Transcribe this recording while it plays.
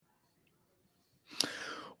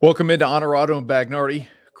Welcome into Honorado and Bagnardi.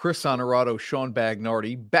 Chris Honorado, Sean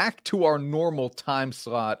Bagnardi, back to our normal time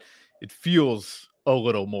slot. It feels a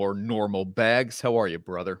little more normal. Bags, how are you,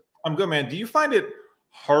 brother? I'm good, man. Do you find it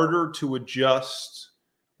harder to adjust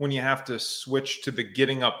when you have to switch to the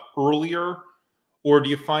getting up earlier, or do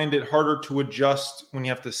you find it harder to adjust when you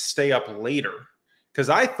have to stay up later? Because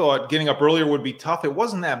I thought getting up earlier would be tough. It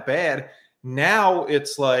wasn't that bad. Now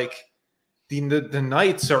it's like the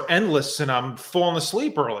nights are endless and I'm falling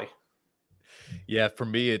asleep early. Yeah, for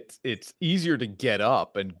me, it's easier to get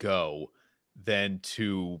up and go than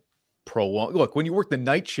to prolong. Look, when you work the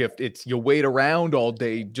night shift, it's you wait around all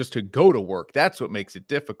day just to go to work. That's what makes it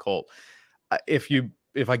difficult. If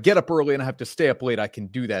I get up early and I have to stay up late, I can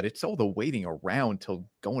do that. It's all the waiting around till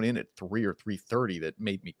going in at 3 or 3:30 that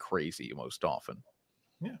made me crazy most often.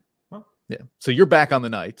 Yeah. Well, yeah. So you're back on the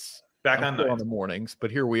nights. Back on the mornings, but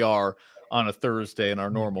here we are on a Thursday in our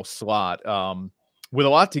normal slot. With a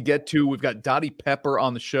lot to get to, we've got Dottie Pepper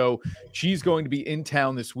on the show. She's going to be in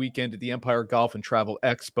town this weekend at the Empire Golf and Travel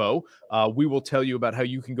Expo. We will tell you about how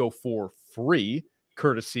you can go for free,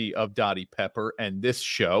 courtesy of Dottie Pepper and this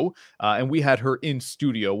show. And we had her in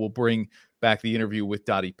studio. We'll bring back the interview with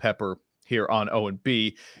Dottie Pepper here on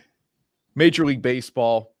O&B. Major League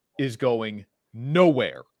Baseball is going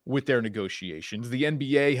nowhere with their negotiations. The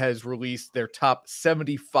NBA has released their top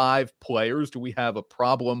 75 players. Do we have a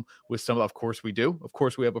problem with some? Of course we do. Of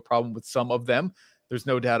course we have a problem with some of them. There's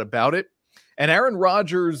no doubt about it. And Aaron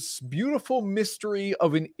Rodgers' beautiful mystery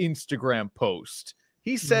of an Instagram post.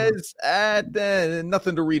 He says,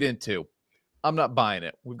 nothing to read into. I'm not buying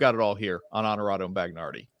it. We've got it all here on Honorado and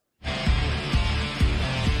Bagnardi.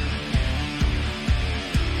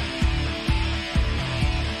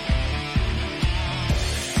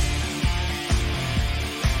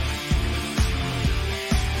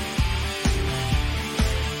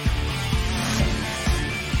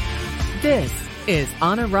 This is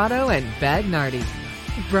Honorado and Bagnardi,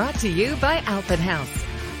 brought to you by Alphabet House.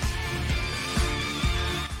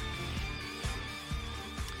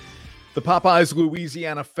 The Popeyes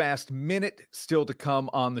Louisiana Fast Minute still to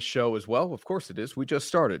come on the show as well. Of course it is. We just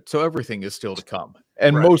started, so everything is still to come.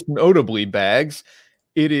 And Most notably, Bags,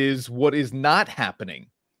 it is what is not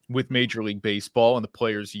happening with Major League Baseball and the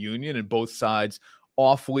Players Union, and both sides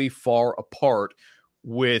awfully far apart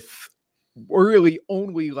with really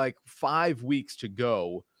only like 5 weeks to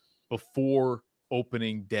go before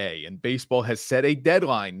opening day. And baseball has set a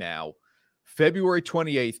deadline now, February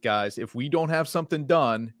 28th, guys. If we don't have something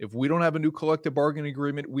done, if we don't have a new collective bargaining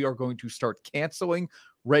agreement, we are going to start canceling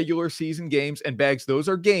regular season games. And Bags, those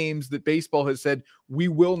are games that baseball has said we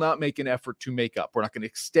will not make an effort to make up. We're not going to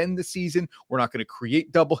extend the season. We're not going to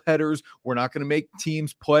create doubleheaders. We're not going to make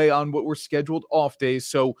teams play on what were scheduled off days.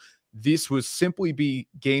 So this was simply be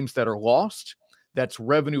games that are lost. That's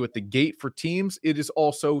revenue at the gate for teams. It is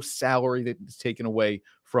also salary that is taken away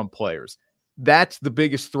from players. That's the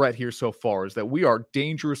biggest threat here so far, is that we are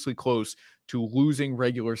dangerously close to losing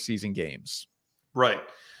regular season games. Right.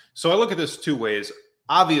 So I look at this two ways.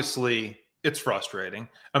 Obviously, it's frustrating.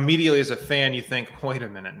 Immediately as a fan, you think, wait a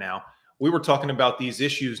minute now. We were talking about these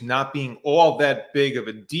issues not being all that big of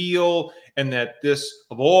a deal, and that this,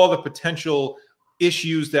 of all the potential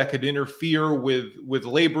issues that could interfere with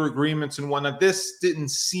labor agreements and whatnot, this didn't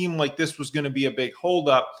seem like this was going to be a big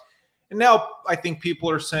holdup. And now I think people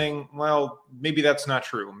are saying, well, maybe that's not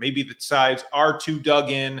true. Maybe the sides are too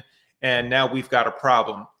dug in, and now we've got a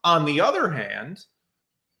problem. On the other hand,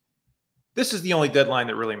 this is the only deadline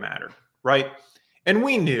that really mattered, right? And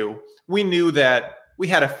we knew that we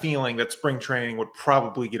had a feeling that spring training would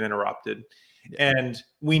probably get interrupted. Yeah. And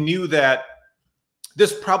we knew that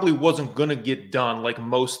this probably wasn't going to get done like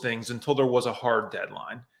most things until there was a hard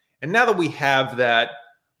deadline. And now that we have that,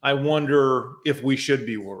 I wonder if we should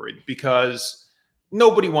be worried, because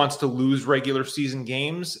nobody wants to lose regular season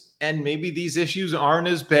games. And maybe these issues aren't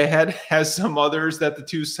as bad as some others that the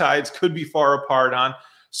two sides could be far apart on.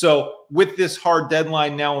 So with this hard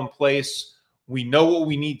deadline now in place, we know what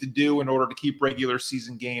we need to do in order to keep regular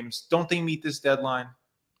season games. Don't they meet this deadline?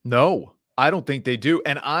 No. I don't think they do.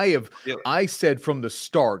 And I said from the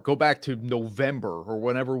start, go back to November or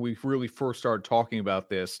whenever we really first started talking about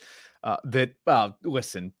this,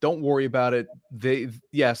 listen, don't worry about it.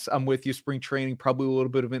 Yes, I'm with you. Spring training, probably a little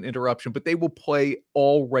bit of an interruption, but they will play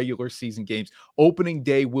all regular season games. Opening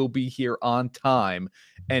day will be here on time.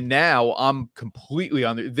 And now I'm completely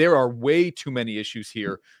on there are way too many issues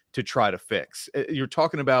here to try to fix. You're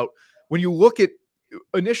talking about, when you look at,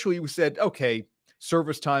 initially we said, okay,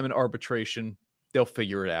 service time and arbitration, they'll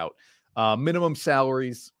figure it out. Minimum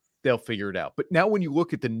salaries, they'll figure it out. But now when you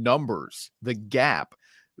look at the numbers, the gap,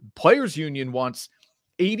 Players Union wants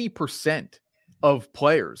 80% of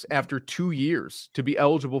players after 2 years to be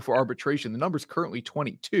eligible for arbitration. The number's currently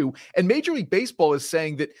 22. And Major League Baseball is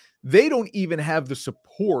saying that they don't even have the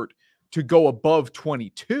support to go above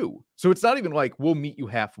 22. So it's not even like we'll meet you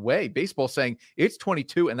halfway. Baseball saying it's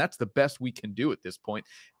 22 and that's the best we can do at this point.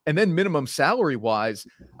 And then minimum salary wise,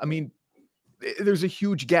 I mean, there's a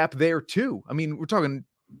huge gap there too. I mean, we're talking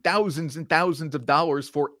thousands and thousands of dollars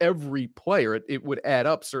for every player. It would add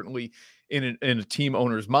up certainly in a team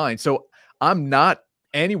owner's mind. So I'm not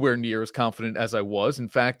anywhere near as confident as I was. In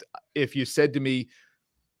fact, if you said to me,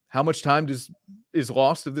 how much time is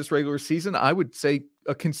lost of this regular season, I would say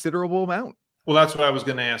a considerable amount. Well, that's what I was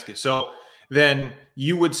going to ask you. So then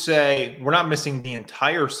you would say we're not missing the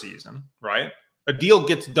entire season, right? A deal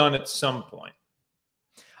gets done at some point.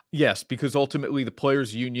 Yes, because ultimately the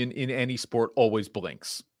players' union in any sport always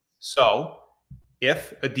blinks. So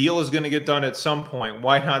if a deal is going to get done at some point,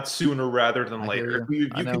 why not sooner rather than later? If you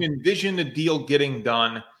can envision a deal getting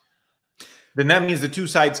done, then that means the two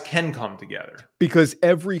sides can come together. Because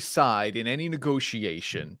every side in any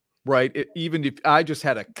negotiation, right, even if I just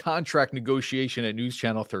had a contract negotiation at News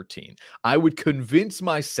Channel 13, I would convince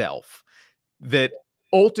myself that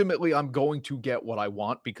ultimately I'm going to get what I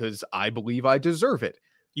want because I believe I deserve it.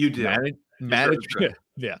 You do.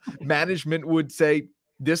 Management would say,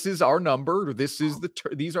 this is our number. These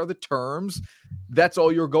are the terms. That's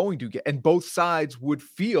all you're going to get. And both sides would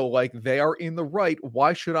feel like they are in the right.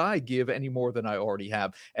 Why should I give any more than I already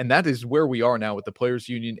have? And that is where we are now with the players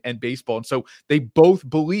union and baseball. And so they both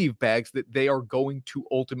believe, Bags, that they are going to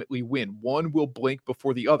ultimately win. One will blink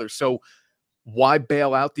before the other. So why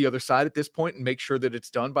bail out the other side at this point and make sure that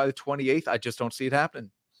it's done by the 28th? I just don't see it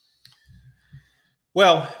happening.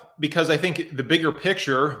 Well, because I think the bigger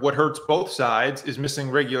picture, what hurts both sides is missing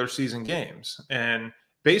regular season games. And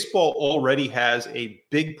baseball already has a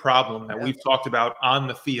big problem that we've talked about on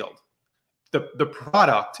the field. The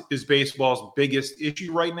product is baseball's biggest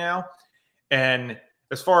issue right now. And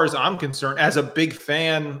as far as I'm concerned, as a big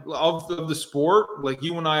fan of the sport, like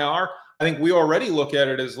you and I are, I think we already look at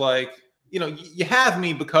it as like, you have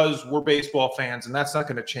me because we're baseball fans and that's not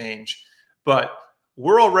going to change. But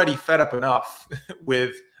we're already fed up enough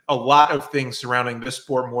with a lot of things surrounding this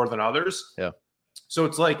sport more than others. Yeah. So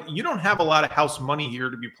it's like you don't have a lot of house money here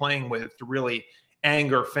to be playing with to really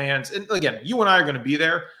anger fans. And again, you and I are going to be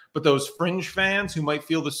there, but those fringe fans who might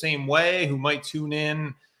feel the same way, who might tune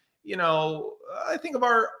in, I think of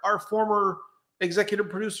our former executive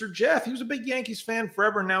producer, Jeff. He was a big Yankees fan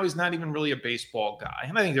forever. And now he's not even really a baseball guy.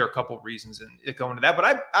 And I think there are a couple of reasons in it going to that.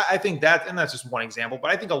 But I think that, and that's just one example, but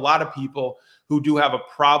I think a lot of people who do have a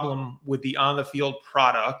problem with the on-the-field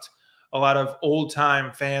product, a lot of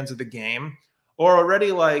old-time fans of the game, are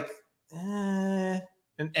already like,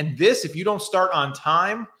 And this, if you don't start on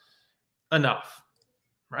time, enough,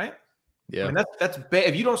 right? Yeah. I mean, that's bad.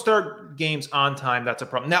 If you don't start games on time, that's a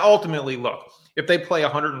problem. Now, ultimately, look, if they play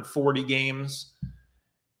 140 games,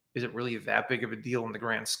 is it really that big of a deal in the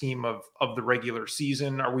grand scheme of the regular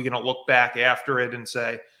season? Are we going to look back after it and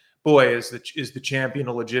say, boy, is the champion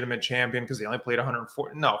a legitimate champion because they only played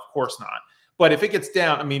 140? No, of course not. But if it gets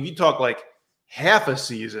down, I mean, if you talk like half a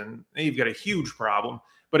season, you've got a huge problem.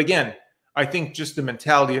 But again, I think just the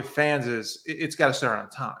mentality of fans is it's got to start on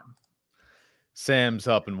time. Sam's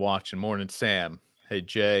up and watching. Morning, Sam. Hey,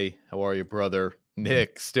 Jay, how are you, brother?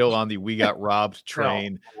 Nick, still on the we got robbed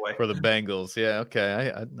train for the Bengals. Yeah,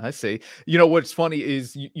 okay, I see. What's funny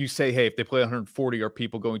is you say, hey, if they play 140, are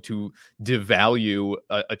people going to devalue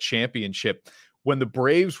a championship? When the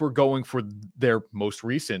Braves were going for their most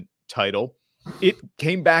recent title, it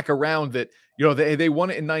came back around that they won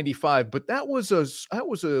it in 95, but that was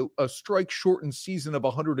a strike shortened season of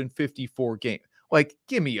 154 games. Like,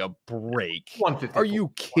 give me a break. Are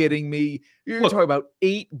you kidding me? You're talking about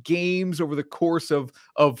 8 games over the course of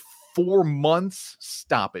 4 months.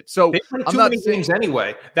 Stop it. So I'm not saying games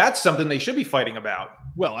anyway. That's something they should be fighting about.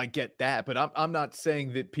 Well, I get that, but I'm not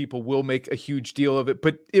saying that people will make a huge deal of it,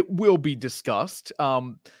 but it will be discussed.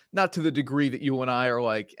 Not to the degree that you and I are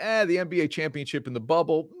like, the NBA championship in the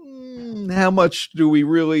bubble. How much do we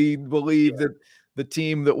really believe that the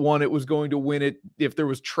team that won it was going to win it if there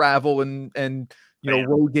was travel and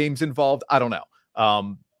road games involved? I don't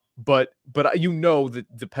know. But that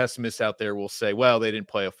the pessimists out there will say, well, they didn't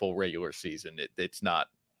play a full regular season. It's not.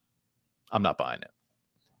 I'm not buying it.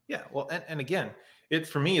 Yeah, well, and again,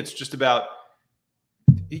 for me, it's just about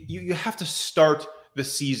you have to start the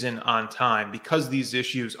season on time because these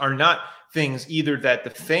issues are not things either that the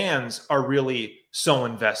fans are really so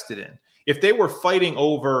invested in. If they were fighting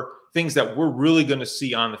over things that we're really going to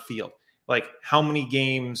see on the field, like how many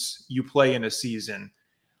games you play in a season,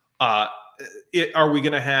 are we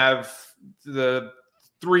going to have the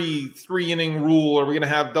three inning rule? Are we going to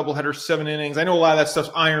have doubleheader 7 innings? I know a lot of that stuff's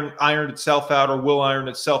ironed itself out or will iron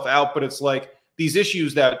itself out, but it's like these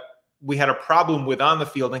issues that we had a problem with on the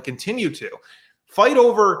field and continue to fight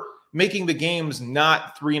over making the games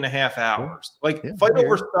not 3.5 hours. Fight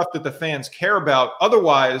over stuff that the fans care about.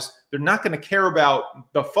 Otherwise, they're not going to care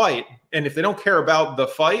about the fight. And if they don't care about the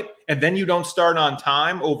fight and then you don't start on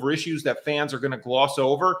time over issues that fans are going to gloss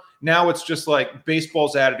over, now it's just like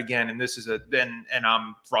baseball's at it again. And this is and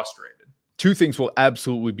I'm frustrated. Two things will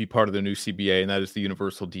absolutely be part of the new CBA, and that is the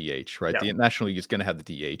universal DH, right? Yep. The National League is going to have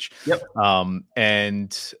the DH. Yep. I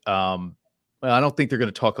don't think they're going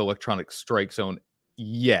to talk electronic strike zone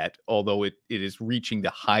yet, although it is reaching the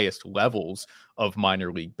highest levels of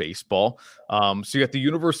minor league baseball. So you got the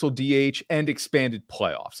universal DH and expanded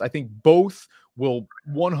playoffs. I think both will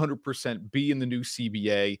 100% be in the new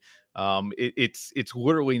CBA. It's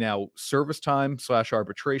literally now service time /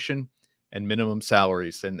 arbitration and minimum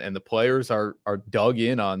salaries, and the players are dug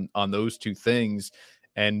in on those two things.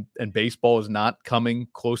 And baseball is not coming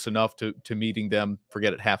close enough to meeting them.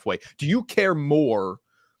 Forget it, halfway. Do you care more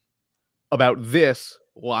about this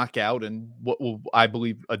lockout and what will, I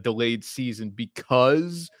believe, a delayed season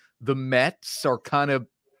because the Mets are kind of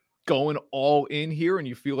going all in here and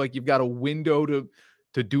you feel like you've got a window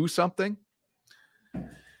to do something?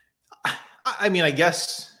 I mean, I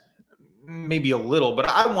guess maybe a little, but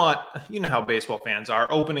I want, how baseball fans are.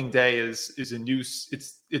 Opening day is a new,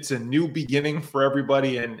 it's a new beginning for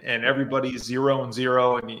everybody, and everybody's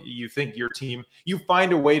 0-0, and you think your team, you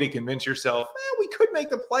find a way to convince yourself, we could make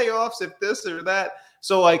the playoffs if this or that.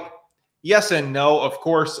 So yes and no. Of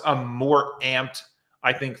course, I'm more amped,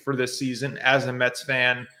 I think, for this season as a Mets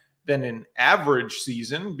fan than an average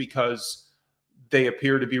season because they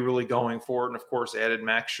appear to be really going for it. And of course, added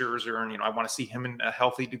Max Scherzer, and I want to see him in a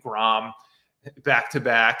healthy DeGrom back to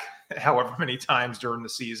back, however many times during the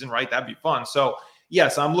season, right? That'd be fun. So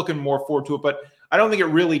yes, I'm looking more forward to it, but I don't think it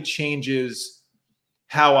really changes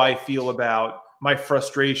how I feel about my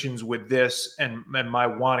frustrations with this and my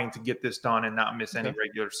wanting to get this done and not miss any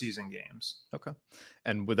regular season games. Okay.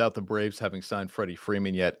 And without the Braves having signed Freddie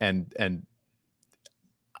Freeman yet, and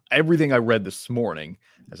everything I read this morning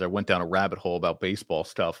as I went down a rabbit hole about baseball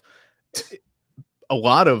stuff, a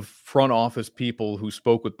lot of front office people who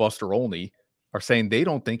spoke with Buster Olney are saying they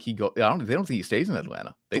don't think they don't think he stays in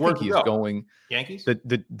Atlanta. They think he's going Yankees.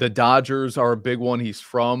 The Dodgers are a big one. He's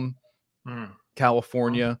from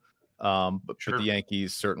California, but the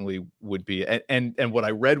Yankees certainly would be. And what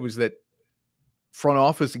I read was that front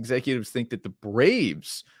office executives think that the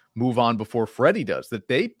Braves move on before Freddie does, that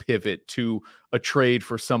they pivot to a trade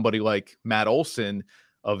for somebody like Matt Olson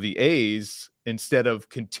of the A's instead of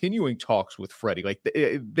continuing talks with Freddie. Like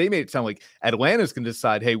they made it sound like Atlanta's going to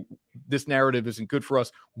decide, hey, this narrative isn't good for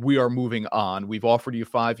us. We are moving on. We've offered you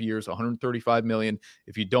 5 years, $135 million.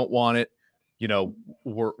 If you don't want it,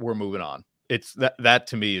 we're moving on. It's that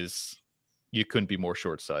to me is, you couldn't be more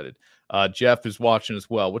short-sighted. Jeff is watching as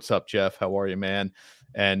well. What's up, Jeff? How are you, man?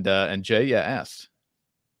 And Jay, asked.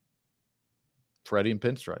 Freddie and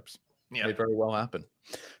pinstripes. Yeah, may very well happen.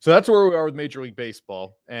 So that's where we are with Major League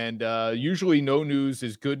Baseball. And usually no news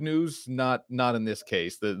is good news. Not in this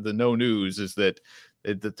case. The no news is that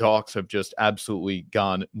the talks have just absolutely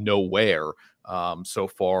gone nowhere so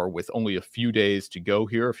far, with only a few days to go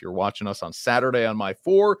here. If you're watching us on Saturday on My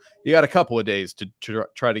 4, you got a couple of days to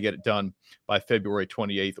try to get it done by February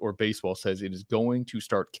 28th, or baseball says it is going to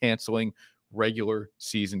start canceling regular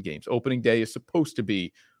season games. Opening day is supposed to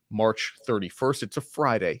be March 31st. It's a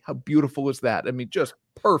Friday. How beautiful is that? I mean, just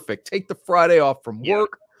perfect. Take the Friday off from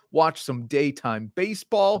work, watch some daytime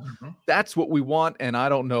baseball. That's what we want, and I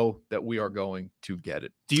don't know that we are going to get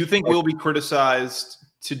it. Do you think we'll be criticized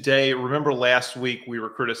today? Remember last week we were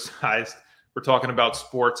criticized for talking about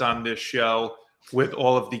sports on this show with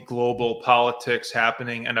all of the global politics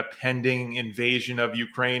happening and a pending invasion of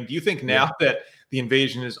Ukraine. Do you think now that the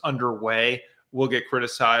invasion is underway, we'll get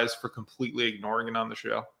criticized for completely ignoring it on the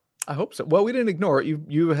show? I hope so. Well, we didn't ignore it.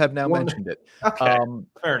 You have now mentioned it. Okay,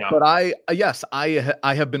 fair enough. But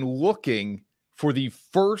I have been looking for the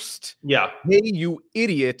first, hey, you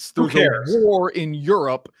idiots, there's a war in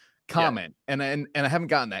Europe comment, and I haven't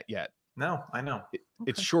gotten that yet. No, I know.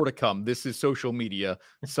 It's sure to come. This is social media.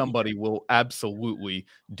 Somebody will absolutely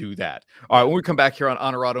do that. All right, when we come back here on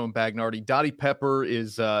Honorado and Bagnardi, Dottie Pepper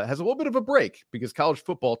has a little bit of a break because college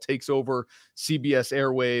football takes over CBS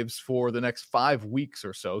airwaves for the next 5 weeks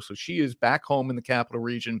or so. So she is back home in the capital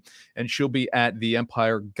region, and she'll be at the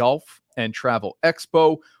Empire Golf and Travel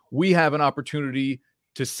Expo. We have an opportunity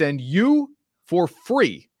to send you for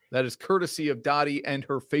free That is courtesy of Dottie and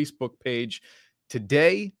her Facebook page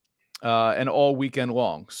today and all weekend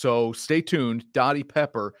long. So stay tuned. Dottie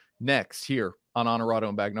Pepper next here on Honorado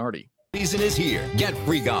and Bagnardi. Season is here. Get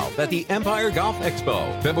free golf at the Empire Golf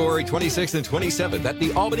Expo, February 26th and 27th at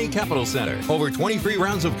the Albany Capitol Center. Over 20 free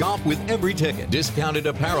rounds of golf with every ticket. Discounted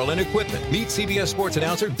apparel and equipment. Meet CBS Sports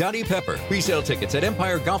announcer Dottie Pepper. Presale tickets at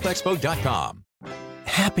EmpireGolfExpo.com.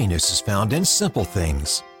 Happiness is found in simple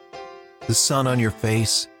things. The sun on your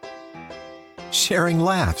face. Sharing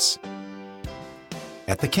laughs.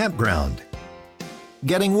 At the campground.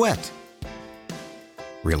 Getting wet.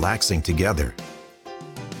 Relaxing together.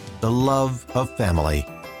 The love of family.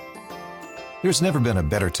 There's never been a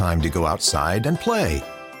better time to go outside and play.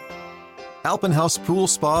 Alpenhaus Pool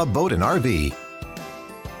Spa Boat and RV.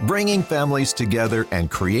 Bringing families together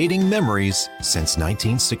and creating memories since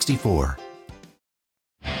 1964.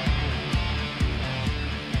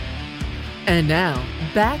 And now,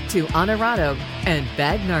 back to Honorado and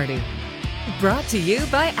Bagnardi. Brought to you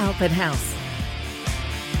by Alpenhaus.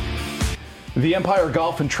 The Empire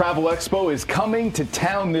Golf and Travel Expo is coming to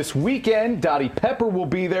town this weekend. Dottie Pepper will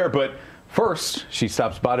be there, but first, she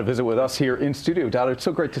stops by to visit with us here in studio. Dottie, it's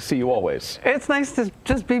so great to see you always. It's nice to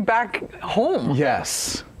just be back home.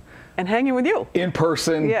 Yes. And hanging with you. In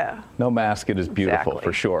person. Yeah. No mask. It is beautiful, Exactly.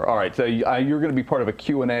 for sure. All right. So you're going to be part of a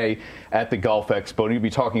Q&A at the Golf Expo. And you'll be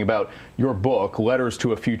talking about your book, Letters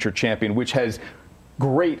to a Future Champion, which has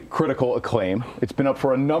great critical acclaim. It's been up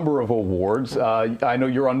for a number of awards. I know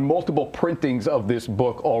you're on multiple printings of this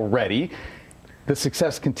book already. The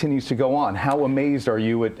success continues to go on. How amazed are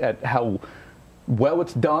you at how well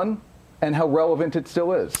it's done and how relevant it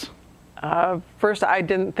still is? First, I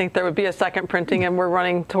didn't think there would be a second printing, and we're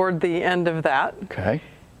running toward the end of that. Okay.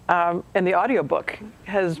 And the audiobook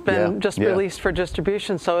has been released for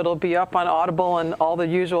distribution, so it'll be up on Audible and all the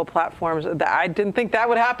usual platforms. I didn't think that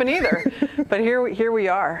would happen either, but here we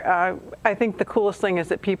are. I think the coolest thing is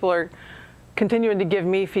that people are continuing to give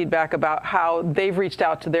me feedback about how they've reached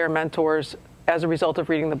out to their mentors as a result of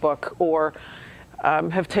reading the book, or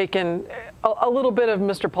have taken a little bit of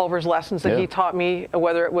Mr. Pulver's lessons that he taught me,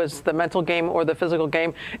 whether it was the mental game or the physical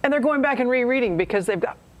game, and they're going back and rereading because they've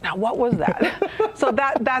got, now what was that? So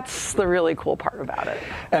that's the really cool part about it.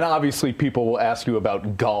 And obviously people will ask you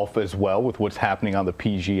about golf as well with what's happening on the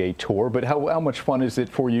PGA Tour, but how much fun is it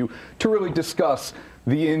for you to really discuss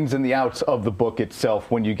the ins and the outs of the book itself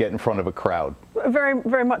when you get in front of a crowd? Very,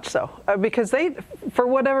 very much so, because they, for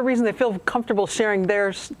whatever reason, they feel comfortable sharing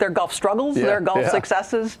their golf struggles, their golf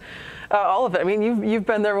successes, all of it. I mean, you've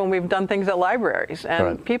been there when we've done things at libraries,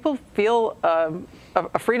 and people feel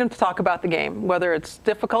a freedom to talk about the game, whether it's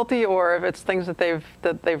difficulty or if it's things that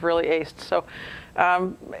they've really aced. So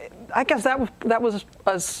I guess that was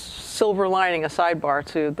a silver lining, a sidebar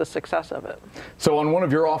to the success of it. So on one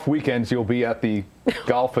of your off weekends, you'll be at the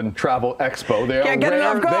Golf and Travel Expo. They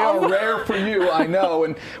are rare for you, I know,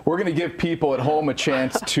 and we're going to give people at home a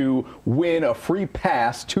chance to win a free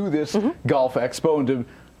pass to this Golf Expo and to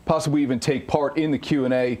possibly even take part in the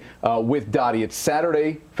Q&A with Dottie. It's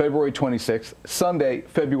Saturday, February 26th, Sunday,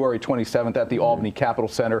 February 27th at the Albany Capitol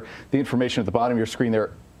Center. The information at the bottom of your screen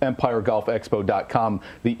there, EmpireGolfExpo.com,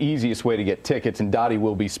 the easiest way to get tickets. And Dottie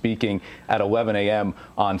will be speaking at 11 a.m.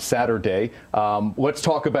 on Saturday. Let's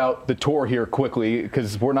talk about the tour here quickly,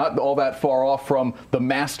 because we're not all that far off from the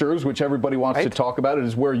Masters, which everybody wants to talk about. It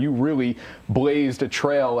is where you really blazed a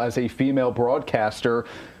trail as a female broadcaster.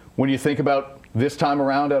 When you think about this time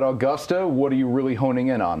around at Augusta, what are you really honing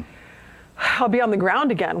in on? I'll be on the ground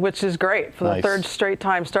again, which is great for the third straight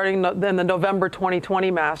time, starting in the November 2020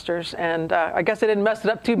 Masters. And I guess I didn't mess it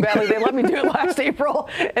up too badly. They let me do it last April,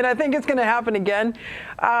 and I think it's going to happen again.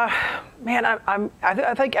 Man,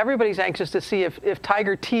 I think everybody's anxious to see if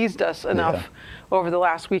Tiger teased us enough over the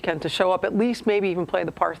last weekend to show up, at least maybe even play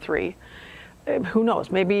the par 3. Who knows,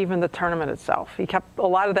 maybe even the tournament itself. He kept a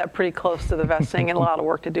lot of that pretty close to the vest, saying, and a lot of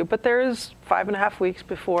work to do. But there is 5.5 weeks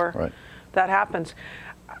before that happens.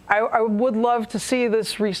 I would love to see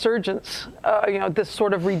this resurgence, this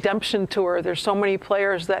sort of redemption tour. There's so many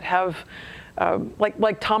players that have,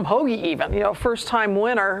 like Tom Hoge even, first-time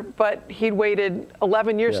winner, but he'd waited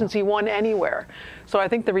 11 years since he won anywhere. So I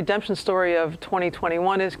think the redemption story of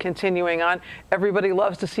 2021 is continuing on. Everybody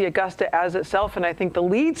loves to see Augusta as itself, and I think the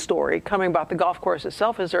lead story coming about the golf course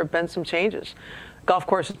itself is there have been some changes. Golf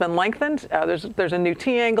course has been lengthened. There's a new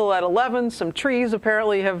tee angle at 11. Some trees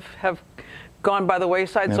apparently have gone by the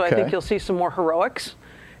wayside, so I think you'll see some more heroics.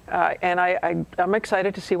 And I'm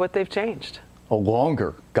excited to see what they've changed. A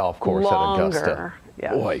longer golf course at Augusta.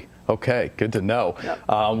 Yeah. Boy, okay, good to know. Yep.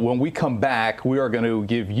 When we come back, we are going to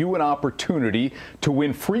give you an opportunity to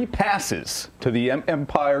win free passes to the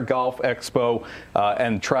Empire Golf Expo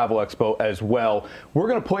and Travel Expo as well. We're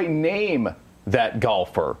going to play Name That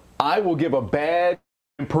Golfer. I will give a bad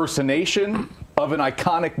impersonation of an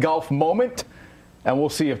iconic golf moment, and we'll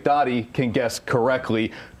see if Dottie can guess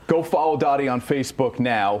correctly. Go follow Dottie on Facebook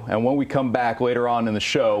now, and when we come back later on in the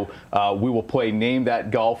show, we will play Name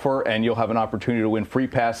That Golfer, and you'll have an opportunity to win free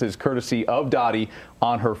passes courtesy of Dottie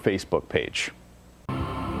on her Facebook page.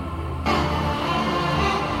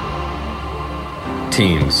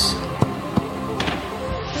 Teams,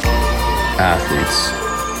 athletes,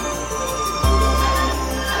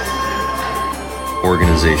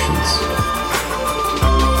 organizations.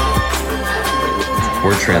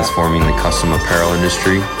 We're transforming the custom apparel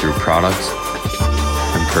industry through product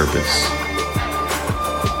and purpose.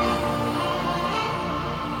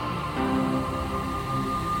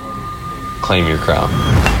 Claim your crown.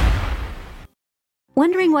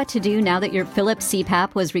 Wondering what to do now that your Philips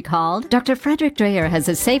CPAP was recalled? Dr. Frederick Dreyer has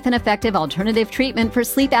a safe and effective alternative treatment for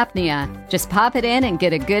sleep apnea. Just pop it in and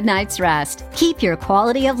get a good night's rest. Keep your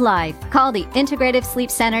quality of life. Call the Integrative Sleep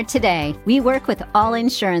Center today. We work with all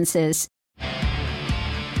insurances.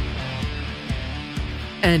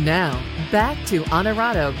 And now, back to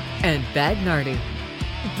Honorado and Bagnardi.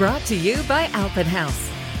 Brought to you by Alpin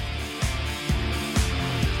House.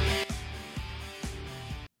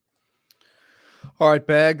 All right,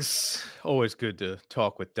 Bags. Always good to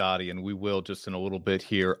talk with Dottie, and we will just in a little bit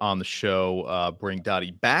here on the show bring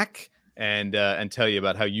Dottie back and tell you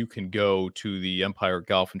about how you can go to the Empire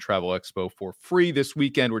Golf and Travel Expo for free this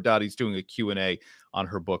weekend, where Dottie's doing a Q&A on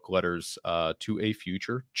her book, Letters to a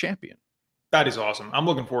Future Champion. That is awesome. I'm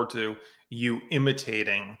looking forward to you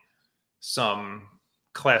imitating some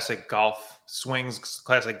classic golf swings,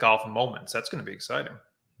 classic golf moments. That's going to be exciting.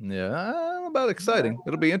 Yeah, I don't know about exciting.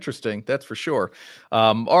 It'll be interesting, that's for sure.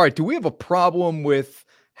 All right, do we have a problem with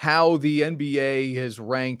how the NBA has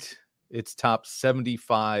ranked its top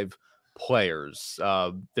 75 players?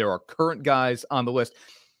 There are current guys on the list.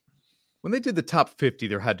 When they did the top 50,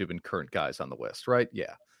 there had to have been current guys on the list, right?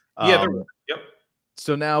 Yeah. Yeah. Yep.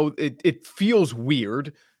 So now it feels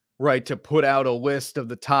weird, right, to put out a list of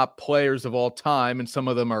the top players of all time, and some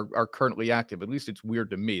of them are currently active. At least it's weird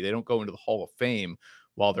to me. They don't go into the Hall of Fame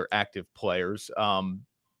while they're active players. And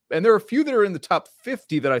there are a few that are in the top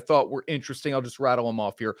 50 that I thought were interesting. I'll just rattle them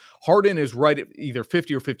off here. Harden is right at either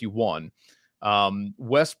 50 or 51.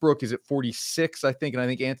 Westbrook is at 46, I think, and I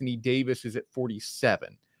think Anthony Davis is at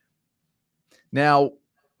 47. Now,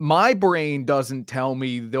 my brain doesn't tell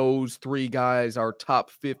me those three guys are top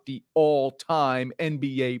 50 all-time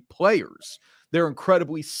NBA players. They're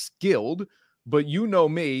incredibly skilled, but you know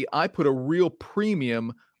me, I put a real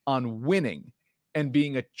premium on winning and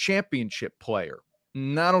being a championship player.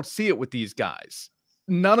 And I don't see it with these guys.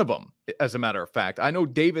 None of them, as a matter of fact. I know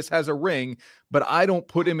Davis has a ring, but I don't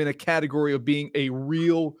put him in a category of being a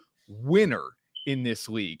real winner in this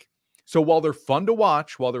league. So while they're fun to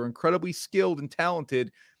watch, while they're incredibly skilled and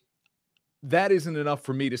talented, that isn't enough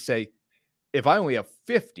for me to say, if I only have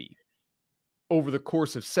 50 over the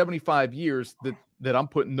course of 75 years, that I'm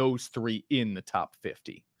putting those three in the top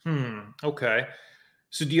 50. Okay.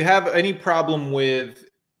 So do you have any problem with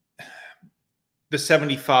the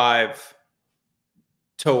 75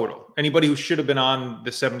 total? Anybody who should have been on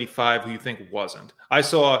the 75 who you think wasn't? I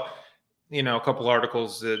saw, a couple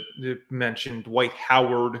articles that mentioned Dwight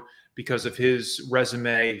Howard because of his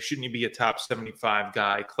resume. Shouldn't he be a top 75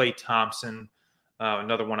 guy? Klay Thompson,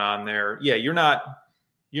 another one on there. Yeah, you're not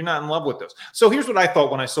in love with those. So here's what I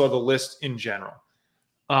thought when I saw the list in general.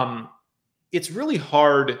 It's really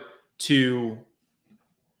hard to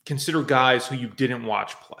consider guys who you didn't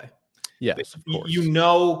watch play. Yes, of course. You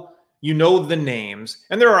know the names,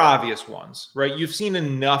 and there are obvious ones, right? You've seen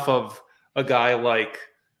enough of a guy like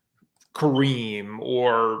Kareem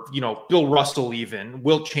or, Bill Russell, even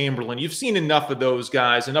Wilt Chamberlain. You've seen enough of those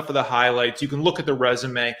guys, enough of the highlights. You can look at the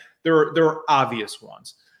resume. There are obvious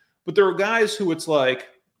ones, but there are guys who it's like,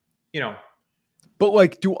 But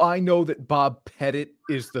like, do I know that Bob Pettit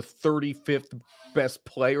is the 35th best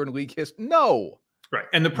player in league history? No. Right.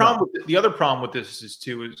 And the other problem with this is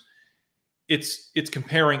it's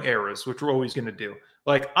comparing eras, which we're always going to do.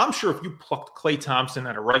 Like, I'm sure if you plucked Klay Thompson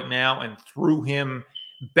out of right now and threw him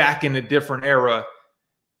back in a different era,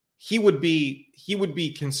 he would be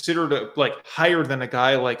considered higher than a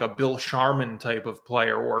guy like a Bill Sharman type of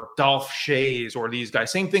player or Dolph Shays or these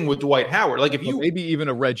guys. Same thing with Dwight Howard. Like, if you maybe even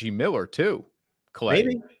a Reggie Miller too.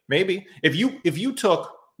 Klay. Maybe if you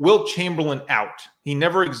took Wilt Chamberlain out, he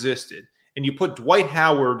never existed, and you put Dwight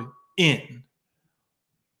Howard in,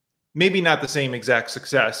 maybe not the same exact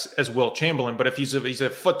success as Wilt Chamberlain, but if he's a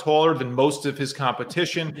foot taller than most of his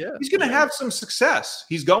competition, he's going to have some success.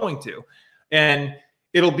 He's going to. And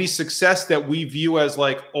it'll be success that we view as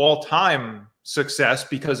like all-time success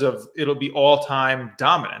because of it'll be all-time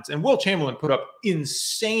dominance. And Wilt Chamberlain put up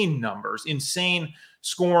insane numbers, insane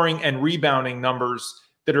scoring and rebounding numbers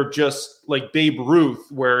that are just like Babe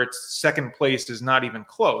Ruth, where it's second place is not even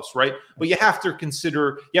close, right? But you have to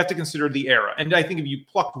consider the era. And I think if you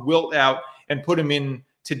plucked Wilt out and put him in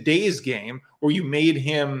today's game, or you made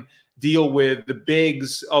him deal with the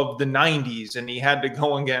bigs of the 90s and he had to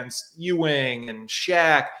go against Ewing and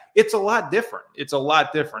Shaq, it's a lot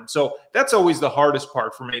different. So that's always the hardest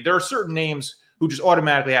part for me. There are certain names who just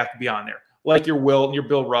automatically have to be on there, like your Wilt and your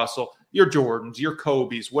Bill Russell, your Jordans, your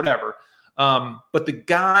Kobes, whatever. But the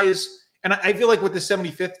guys, and I feel like with the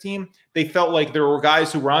 75th team, they felt like there were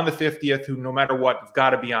guys who were on the 50th who no matter what have got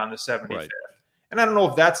to be on the 75th. Right. And I don't know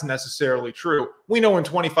if that's necessarily true. We know in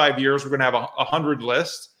 25 years we're going to have a 100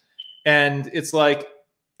 list. And it's like,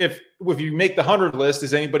 if you make the 100 list,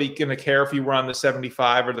 is anybody going to care if you were on the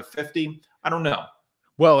 75 or the 50? I don't know.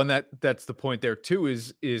 Well, and that's the point there too,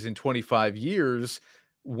 is in 25 years,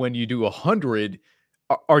 when you do 100,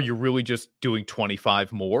 are you really just doing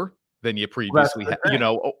 25 more than you previously had,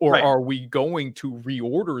 or right. Are we going to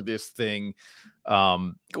reorder this thing? I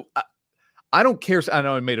don't care. I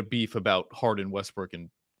know I made a beef about Harden, Westbrook, and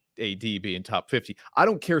AD being top 50. I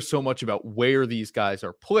don't care so much about where these guys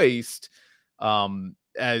are placed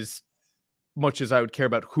as much as I would care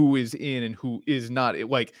about who is in and who is not.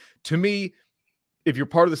 To me, if you're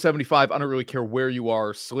part of the 75, I don't really care where you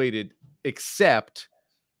are slated, except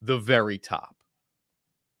the very top,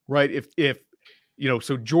 right? If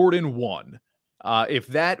so Jordan won. If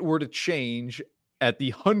that were to change at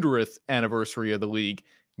the 100th anniversary of the league,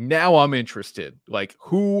 now I'm interested. Like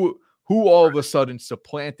who all of a sudden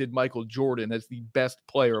supplanted Michael Jordan as the best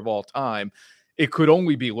player of all time? It could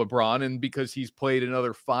only be LeBron, and because he's played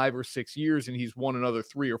another 5 or 6 years and he's won another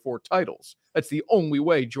 3 or 4 titles, that's the only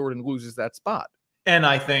way Jordan loses that spot. And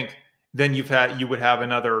I think then you would have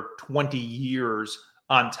another 20 years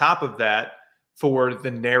on top of that for the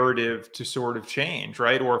narrative to sort of change,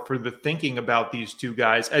 right? Or for the thinking about these two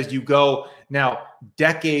guys as you go now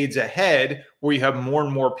decades ahead, where you have more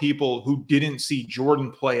and more people who didn't see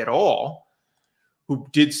Jordan play at all, who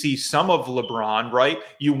did see some of LeBron, right?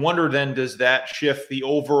 You wonder then, does that shift the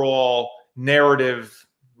overall narrative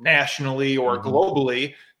nationally or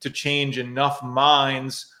globally to change enough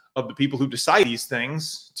minds of the people who decide these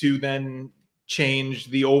things to then change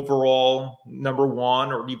the overall number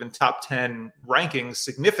 1 or even top 10 rankings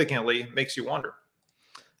significantly? Makes you wonder.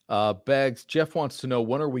 Bags, Jeff wants to know,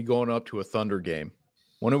 when are we going up to a Thunder game?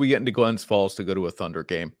 When are we getting to Glens Falls to go to a Thunder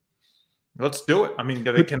game? Let's do it. I mean,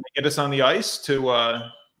 can they get us on the ice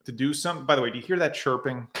to do something? By the way, do you hear that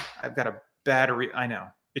chirping? I've got a battery. I know.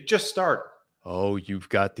 It just started. Oh, you've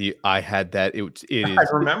got I had that. It is. I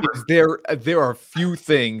remember. There are few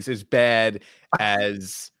things as bad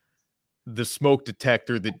as the smoke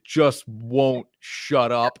detector that just won't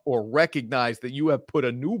shut up or recognize that you have put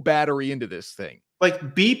a new battery into this thing.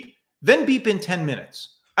 Like beep, then beep in 10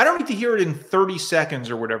 minutes. I don't need to hear it in 30 seconds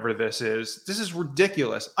or whatever this is. This is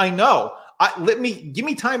ridiculous. I know. Give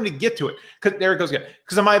me time to get to it. Because there it goes again.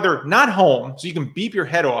 Because I'm either not home, so you can beep your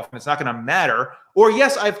head off and it's not going to matter, or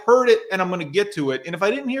yes, I've heard it and I'm going to get to it. And if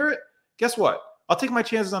I didn't hear it, guess what? I'll take my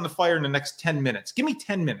chances on the fire in the next 10 minutes. Give me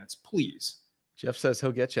 10 minutes, please. Jeff says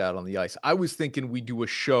he'll get you out on the ice. I was thinking we do a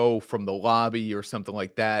show from the lobby or something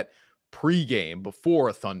like that pregame before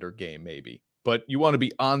a Thunder game, maybe. But you want to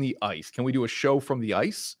be on the ice. Can we do a show from the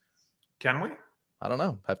ice? Can we? I don't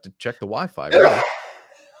know. Have to check the Wi-Fi. Really.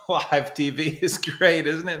 Live TV is great,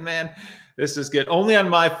 isn't it, man? This is good. Only on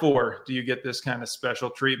My 4 do you get this kind of special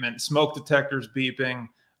treatment. Smoke detectors beeping,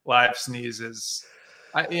 live sneezes.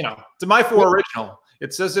 It's a My 4 original.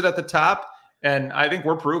 It says it at the top. And I think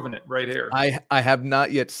we're proving it right here. I have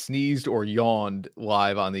not yet sneezed or yawned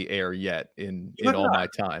live on the air yet in all my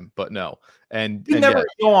time, but no. And you never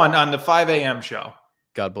yawn on the 5 a.m. show.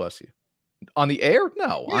 God bless you. On the air?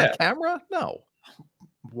 No. Yeah. On camera? No.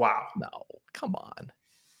 Wow. No. Come on.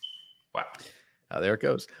 Wow. There it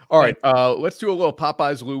goes. All right. Let's do a little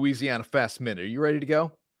Popeyes Louisiana Fast Minute. Are you ready to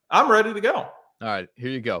go? I'm ready to go. All right.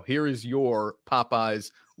 Here you go. Here is your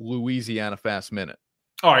Popeyes Louisiana Fast Minute.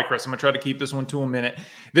 All right, Chris, I'm going to try to keep this one to a minute.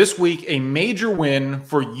 This week, a major win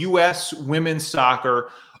for U.S. women's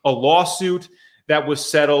soccer, a lawsuit that was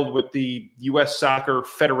settled with the U.S. Soccer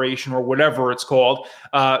Federation or whatever it's called.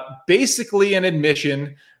 Basically an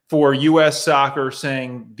admission for U.S. soccer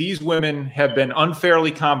saying these women have been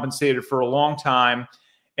unfairly compensated for a long time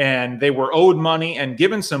and they were owed money and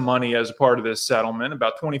given some money as a part of this settlement,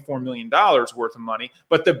 about $24 million worth of money.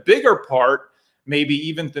 But the bigger part, maybe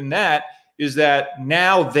even than that, is that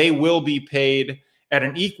now they will be paid at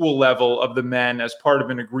an equal level of the men as part of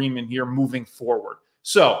an agreement here moving forward.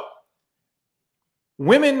 So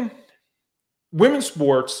women's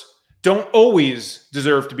sports don't always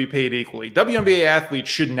deserve to be paid equally. WNBA athletes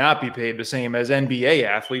should not be paid the same as NBA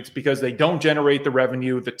athletes because they don't generate the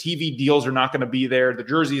revenue. The TV deals are not going to be there. The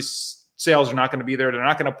jersey sales are not going to be there. They're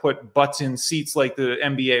not going to put butts in seats like the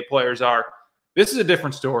NBA players are. This is a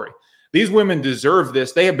different story. These women deserve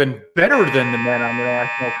this. They have been better than the men on the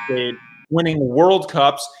national stage, winning World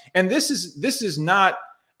Cups. And this is not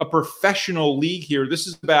a professional league here. This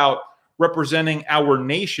is about representing our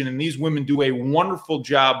nation, and these women do a wonderful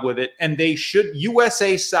job with it, and they should,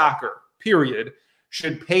 USA Soccer, period,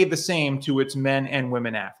 should pay the same to its men and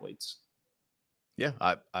women athletes. Yeah,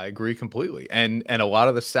 I agree completely. And a lot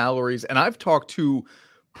of the salaries, and I've talked to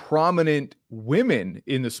prominent women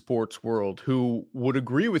in the sports world who would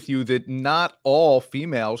agree with you that not all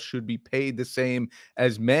females should be paid the same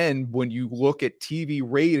as men when you look at TV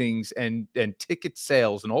ratings and ticket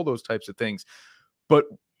sales and all those types of things. But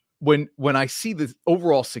when I see the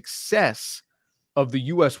overall success of the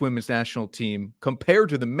U.S. women's national team compared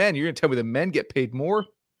to the men, you're going to tell me the men get paid more?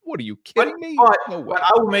 What are you kidding me? But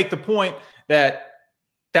I will make the point that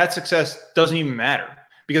success doesn't even matter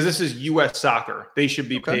because this is U.S. soccer. They should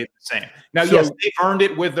be paid the same. Now, yes, they've earned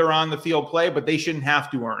it with their on-the-field play, but they shouldn't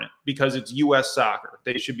have to earn it because it's U.S. soccer.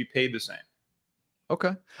 They should be paid the same.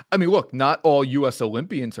 Okay. I mean, look, not all U.S.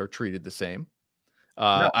 Olympians are treated the same.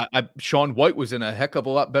 No. Shaun White was in a heck of a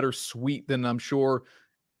lot better suite than I'm sure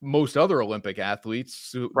most other Olympic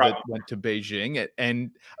athletes that went to Beijing.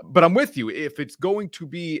 But I'm with you. If it's going to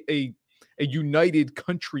be a united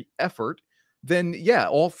country effort, then yeah,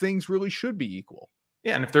 all things really should be equal.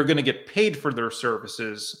 Yeah, and if they're going to get paid for their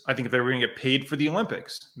services, I think if they're going to get paid for the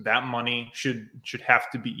Olympics, that money should have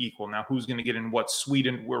to be equal. Now, who's going to get in what suite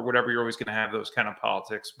or whatever, you're always going to have those kind of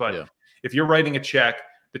politics. But if you're writing a check,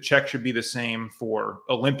 the check should be the same for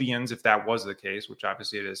Olympians, if that was the case, which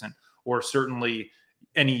obviously it isn't, or certainly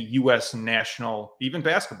any U.S. national, even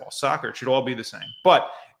basketball, soccer, it should all be the same. But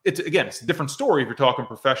it's a different story if you're talking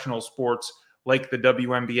professional sports like the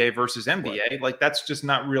WNBA versus NBA. Right. Like that's just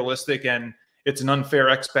not realistic, and it's an unfair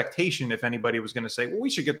expectation if anybody was going to say, well,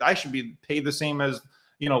 I should be paid the same as,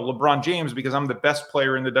 LeBron James because I'm the best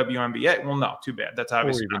player in the WNBA. Well, no, too bad. That's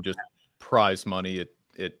obviously or even just prize money at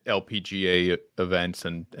LPGA events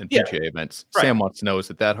and PGA events. Right. Sam wants to know,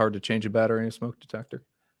 is it that hard to change a battery in a smoke detector?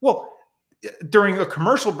 Well, during a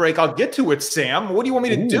commercial break, I'll get to it, Sam. What do you want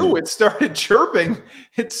me to do? It started chirping.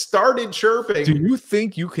 Do you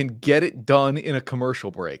think you can get it done in a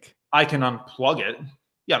commercial break? I can unplug it.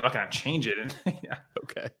 Yeah, I'm not going to change it. Yeah.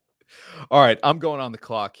 Okay. All right. I'm going on the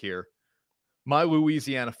clock here. My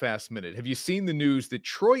Louisiana Fast Minute. Have you seen the news that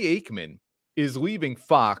Troy Aikman is leaving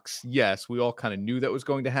Fox? Yes, we all kind of knew that was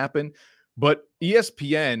going to happen, but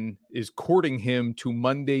ESPN is courting him to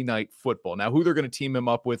Monday Night Football. Now, who they're going to team him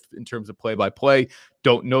up with in terms of play-by-play,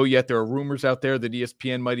 don't know yet. There are rumors out there that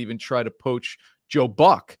ESPN might even try to poach Joe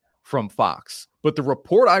Buck from Fox. But the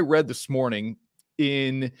report I read this morning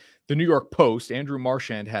in the New York Post, Andrew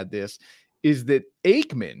Marchand had this, is that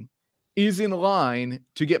Aikman is in line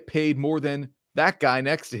to get paid more than that guy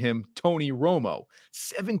next to him, Tony Romo,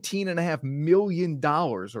 $17.5 million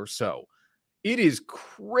or so. It is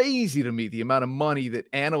crazy to me, the amount of money that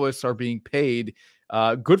analysts are being paid.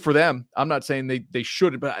 Good for them. I'm not saying they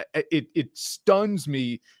should, but it stuns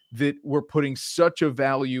me that we're putting such a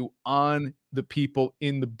value on the people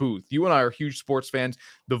in the booth. You and I are huge sports fans.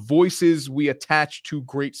 The voices we attach to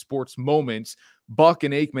great sports moments, Buck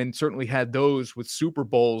and Aikman certainly had those with Super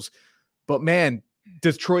Bowls. But man,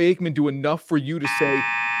 does Troy Aikman do enough for you to say,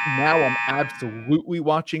 now I'm absolutely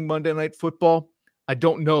watching Monday Night Football? I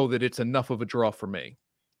don't know that it's enough of a draw for me.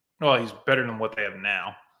 Well, he's better than what they have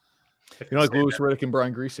now. Like Louis Riddick and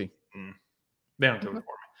Brian Griese. They don't do it for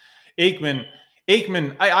me.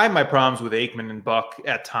 Aikman, I have my problems with Aikman and Buck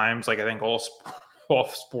at times, like I think all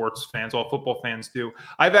sports fans, all football fans do.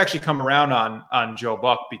 I've actually come around on Joe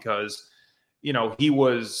Buck because,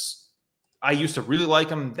 I used to really like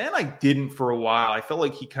him. Then I didn't for a while. I felt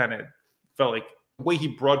like the way he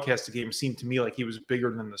broadcast the game seemed to me like he was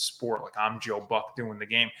bigger than the sport. Like I'm Joe Buck doing the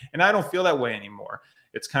game. And I don't feel that way anymore.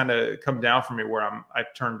 It's kind of come down for me where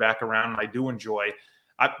I've turned back around and I do enjoy.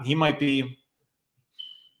 He might be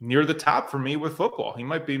near the top for me with football. He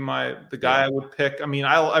might be the guy I would pick. I mean,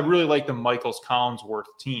 I really like the Michaels Collinsworth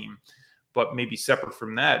team, but maybe separate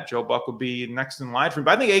from that, Joe Buck would be next in line for me.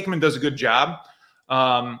 But I think Aikman does a good job.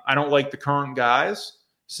 I don't like the current guys.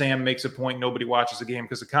 Sam makes a point, nobody watches a game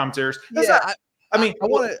because of commentators. I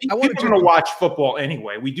want to watch football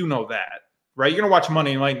anyway. We do know that, right? You're going to watch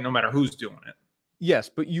Monday night no matter who's doing it. Yes,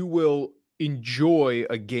 but you will enjoy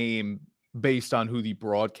a game based on who the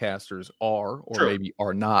broadcasters are or True. maybe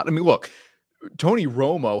are not. I mean, look, Tony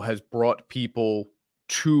Romo has brought people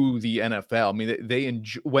to the NFL. I mean, they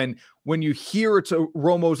enjoy, when you hear it's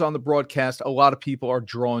Romo's on the broadcast, a lot of people are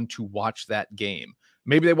drawn to watch that game.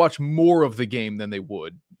 Maybe they watch more of the game than they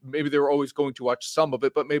would. Maybe they're always going to watch some of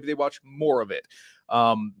it, but maybe they watch more of it.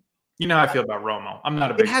 You know how I feel about Romo. I'm not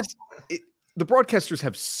a big the broadcasters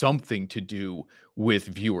have something to do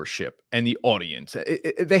with viewership and the audience.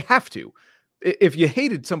 They have to. If you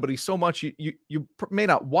hated somebody so much, you may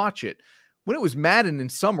not watch it. When it was Madden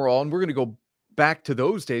and Summerall, and we're going to go back to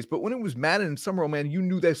those days, but when it was Madden and Summerall, man, you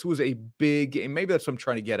knew this was a big game. Maybe that's what I'm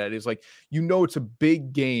trying to get at, is like, it's a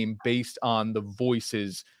big game based on the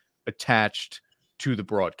voices attached to the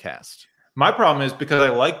broadcast. My problem is because I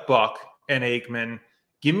like Buck and Aikman,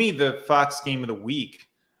 give me the Fox game of the week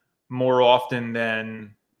more often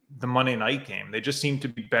than the Monday night game. They just seem to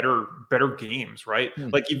be better games, right?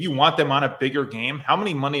 Like, if you want them on a bigger game, how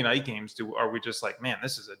many Monday night games are we just like, man,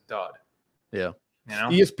 this is a dud? Yeah. You know?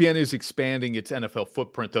 ESPN is expanding its NFL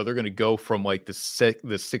footprint, though. They're going to go from like the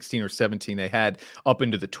 16 or 17 they had up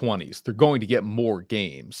into the 20s. They're going to get more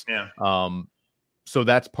games. Yeah. So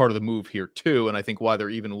that's part of the move here too. And I think why they're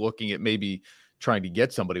even looking at maybe trying to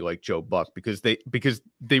get somebody like Joe Buck, because they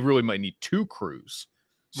really might need two crews.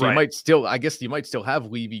 So you might still have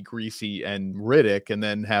Levy, Greasy, and Riddick, and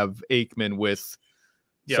then have Aikman with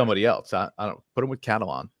somebody else. I don't put him with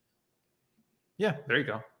Catalan. Yeah, there you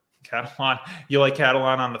go. Catalan. You like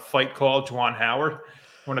Catalan on the fight call, Juwan Howard?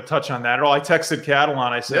 Want to touch on that at all? I texted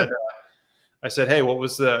Catalan. I said, hey, what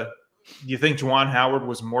was do you think Juwan Howard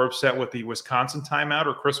was more upset with the Wisconsin timeout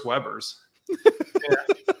or Chris Webber's?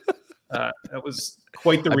 That was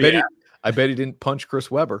quite the reaction. I bet he didn't punch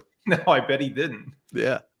Chris Webber. No, I bet he didn't.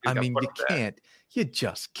 Yeah. I mean, you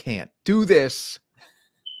just can't do this.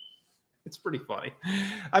 It's pretty funny.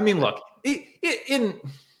 I mean, look,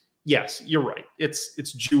 yes, you're right.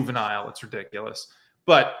 It's juvenile. It's ridiculous.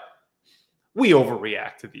 But we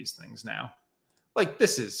overreact to these things now. Like,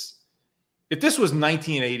 if this was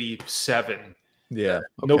 1987,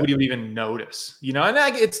 nobody would even notice, you know, and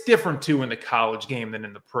it's different too in the college game than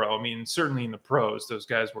in the pro. I mean, certainly in the pros, those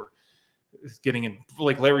guys were getting in,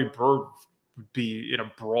 like Larry Bird would be in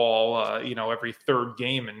a brawl, every third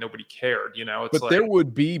game and nobody cared, you know. But there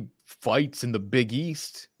would be fights in the Big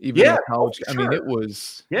East, even in college. Sure. I mean, it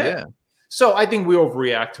was, So I think we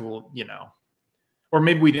overreact to, or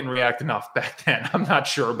maybe we didn't react enough back then. I'm not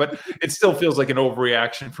sure, but it still feels like an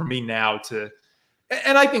overreaction for me now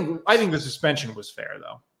and I think the suspension was fair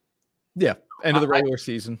though. Yeah. End of the regular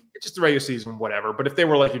season. It's just the regular season, whatever. But if they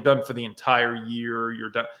were like, you're done for the entire year, you're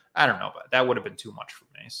done. I don't know, but that would have been too much for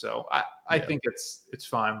me. So I think it's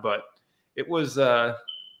fine, but it was,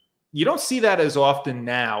 you don't see that as often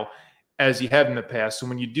now as you have in the past. So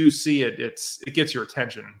when you do see it, it gets your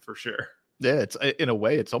attention for sure. Yeah, it's in a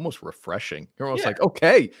way, it's almost refreshing. You're almost like,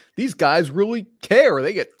 okay, these guys really care.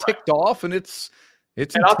 They get ticked off, and it's.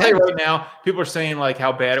 And I'll tell you right now, people are saying like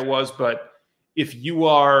how bad it was, but if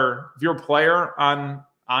you're a player on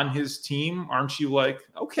his team, aren't you like,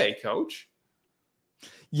 okay, coach?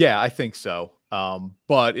 Yeah, I think so.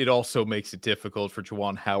 But it also makes it difficult for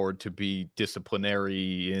Juwan Howard to be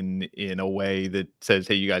disciplinary in a way that says,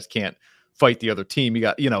 hey, you guys can't fight the other team. You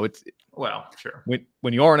got, it's sure.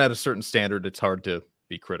 When you aren't at a certain standard, it's hard to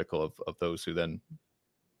be critical of those who then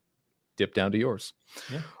dip down to yours.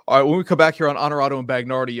 Yeah. All right, when we come back here on Honorado and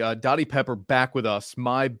Bagnardi, Dottie Pepper back with us.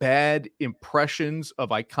 My bad impressions of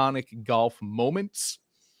iconic golf moments.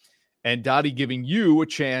 And Dottie giving you a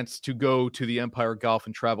chance to go to the Empire Golf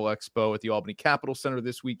and Travel Expo at the Albany Capitol Center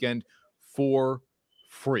this weekend for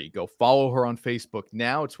free. Go follow her on Facebook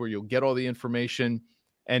now. It's where you'll get all the information.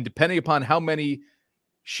 And depending upon how many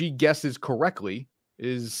she guesses correctly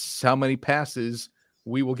is how many passes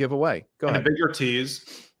we will give away. Go ahead. And a bigger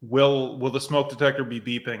tease. Will the smoke detector be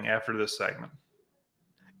beeping after this segment?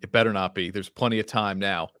 It better not be. There's plenty of time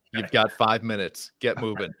now. You've got 5 minutes. Get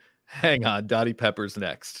moving. Hang on. Dottie Pepper's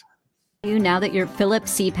next. Now that your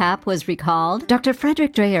Philips CPAP was recalled, Dr.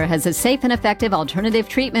 Frederick Dreyer has a safe and effective alternative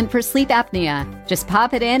treatment for sleep apnea. Just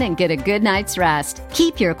pop it in and get a good night's rest.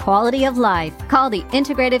 Keep your quality of life. Call the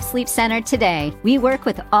Integrative Sleep Center today. We work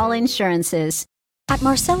with all insurances. At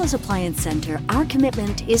Marcella's Appliance Center, our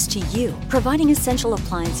commitment is to you, providing essential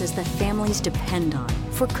appliances that families depend on.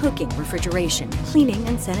 For cooking, refrigeration, cleaning,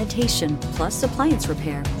 and sanitation, plus appliance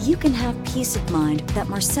repair, you can have peace of mind that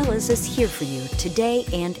Marcella's is here for you today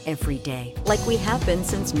and every day, like we have been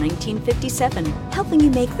since 1957, helping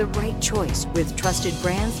you make the right choice with trusted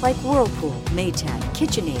brands like Whirlpool, Maytag,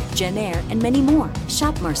 KitchenAid, JennAir, and many more.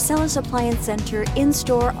 Shop Marcella's Appliance Center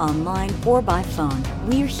in-store, online, or by phone.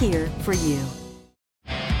 We're here for you.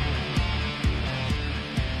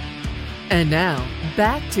 And now,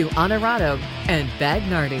 back to Honorado and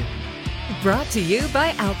Bagnardi. Brought to you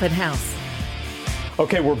by Alpenhaus.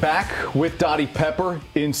 Okay, we're back with Dottie Pepper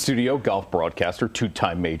in studio, golf broadcaster,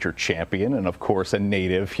 two-time major champion, and of course a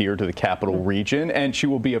native here to the Capital Region. And she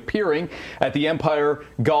will be appearing at the Empire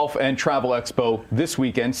Golf and Travel Expo this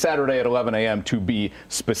weekend, Saturday at 11 a.m. to be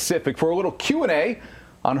specific, for a little Q&A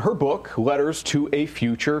on her book, Letters to a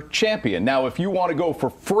Future Champion. Now, if you want to go for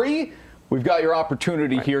free, we've got your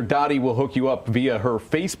opportunity here. Dottie will hook you up via her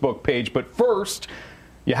Facebook page. But first,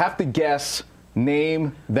 you have to guess,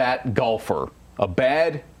 name that golfer. A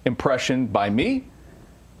bad impression by me,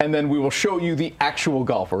 and then we will show you the actual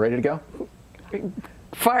golfer. Ready to go?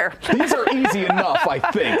 Fire. These are easy enough, I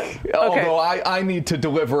think, although I need to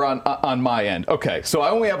deliver on my end. Okay, so I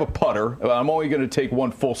only have a putter. I'm only going to take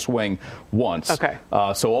one full swing once. Okay.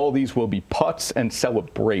 So all these will be putts and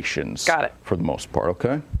celebrations. Got it. For the most part,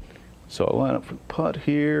 okay? So I'll line up for the putt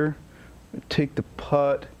here. Take the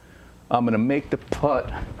putt. I'm going to make the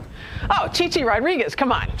putt. Oh, Chichi Rodriguez,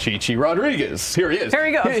 come on. Chichi Rodriguez. Here he is. Here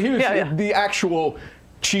he goes. Here's the actual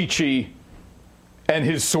Chichi and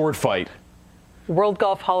his sword fight. World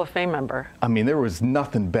Golf Hall of Fame member. I mean, there was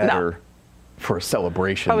nothing better for a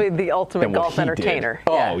celebration. Probably the ultimate golf entertainer.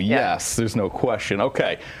 Did. Oh, yes. There's no question.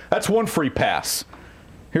 Okay. That's one free pass.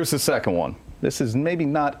 Here's the second one. This is maybe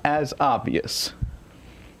not as obvious.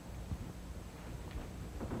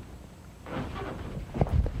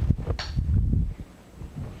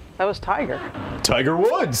 That was Tiger. Tiger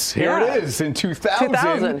Woods. Here it is in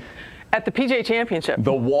 2000. At the PGA Championship.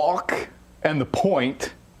 The walk and the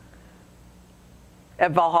point.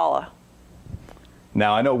 At Valhalla.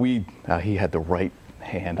 Now, I know he had the right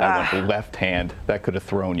hand. I went the left hand. That could have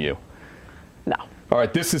thrown you. No. All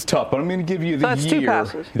right, this is tough, but I'm going to give you the year. That's 2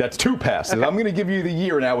 passes. That's 2 passes. Okay. I'm going to give you the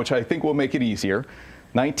year now, which I think will make it easier.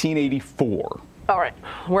 1984. All right.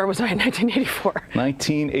 Where was I in 1984?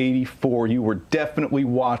 1984. You were definitely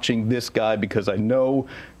watching this guy because I know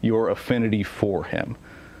your affinity for him.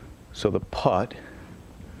 So the putt,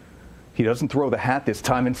 he doesn't throw the hat this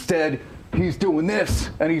time. Instead, he's doing this,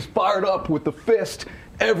 and he's fired up with the fist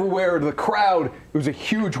everywhere to the crowd. It was a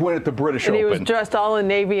huge win at the British Open. And he was dressed all in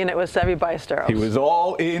navy, and it was Seve Ballesteros. He was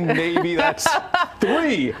all in navy. That's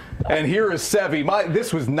 3. And here is Seve.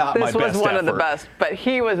 This was not my best effort. This was one of the best, but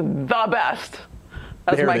he was the best.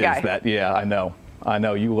 That's there my it guy. Is, yeah, I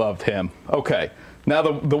know. You loved him. Okay. Now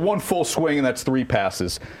the one full swing, and that's 3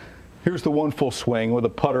 passes. Here's the one full swing. With a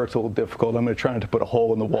putter, it's a little difficult. I'm going to try to put a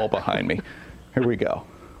hole in the wall behind me. Here we go.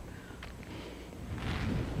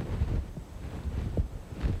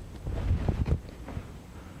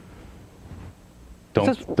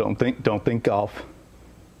 Don't think golf.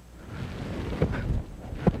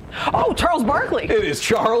 Oh, Charles Barkley. It is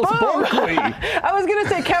Charles Barkley. I was going to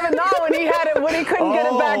say Kevin Na when he had it, when he couldn't get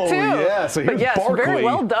it back too. Yeah, so here's Barkley. Very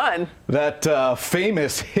well done. That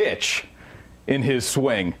famous hitch in his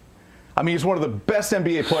swing. I mean, he's one of the best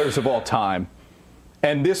NBA players of all time.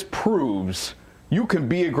 And this proves you can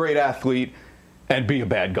be a great athlete and be a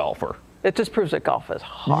bad golfer. It just proves that golf is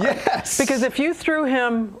hard. Yes. Because if you threw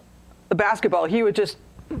him the basketball, he would just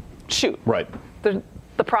shoot. Right. The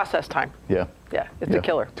process time. Yeah. Yeah, it's a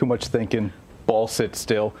killer. Too much thinking. Ball sits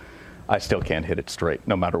still. I still can't hit it straight,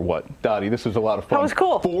 no matter what. Dottie, this was a lot of fun. That was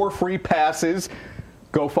cool. 4 free passes.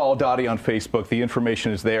 Go follow Dottie on Facebook. The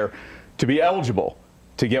information is there to be eligible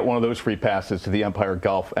to get one of those free passes to the Empire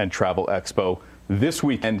Golf and Travel Expo this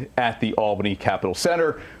weekend at the Albany Capitol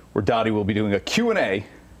Center, where Dottie will be doing a Q&A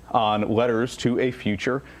on Letters to a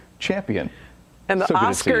Future Champion. And the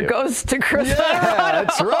Oscar goes to Chris Honorado.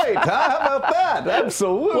 That's right. How about that?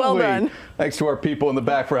 Absolutely. Well done. Thanks to our people in the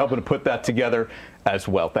back for helping to put that together as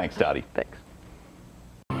well. Thanks, Dottie. Thanks.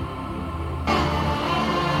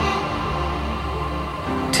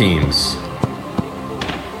 Teams,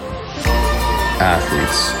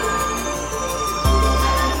 athletes,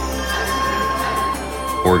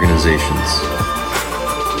 organizations.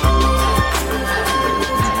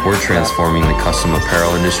 We're transforming the custom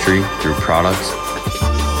apparel industry through products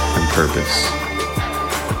and purpose.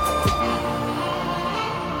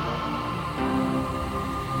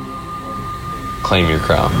 Claim your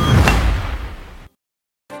crown.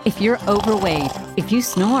 If you're overweight, if you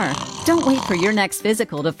snore, don't wait for your next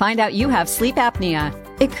physical to find out you have sleep apnea.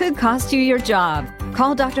 It could cost you your job.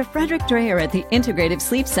 Call Dr. Frederick Dreyer at the Integrative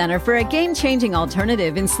Sleep Center for a game-changing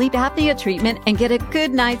alternative in sleep apnea treatment and get a good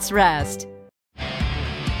night's rest.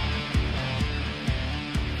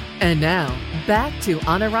 And now, back to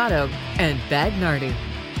Honorado and Bagnardi.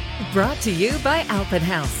 Brought to you by Alpen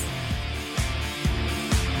House.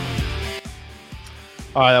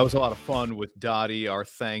 All right, that was a lot of fun with Dottie. Our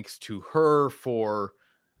thanks to her for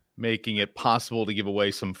making it possible to give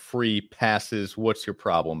away some free passes. What's your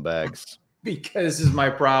problem, Bags? Because this is my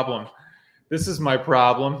problem. This is my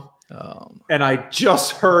problem. And I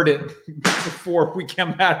just heard it before we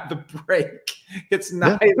came out of the break. It's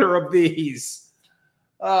neither of these.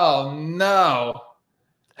 Oh, no.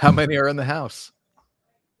 How many are in the house?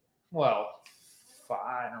 Well,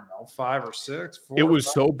 I don't know, 5 or 6. 4 it was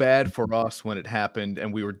 5. So bad for us when it happened,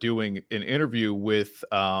 and we were doing an interview with,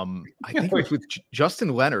 I think it was with Justin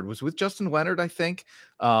Leonard. It was with Justin Leonard, I think.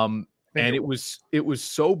 And it was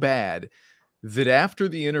so bad that after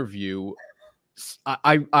the interview,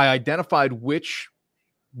 I identified which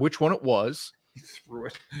one it was. He threw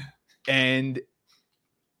it. And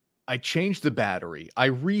I changed the battery. I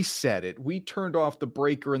reset it. We turned off the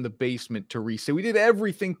breaker in the basement to reset. We did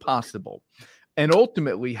everything possible. And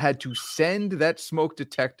ultimately had to send that smoke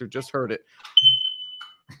detector. Just heard it.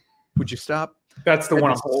 Would you stop? That's the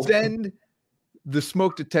one I'm holding. Send the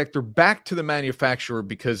smoke detector back to the manufacturer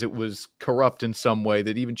because it was corrupt in some way.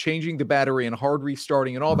 That even changing the battery and hard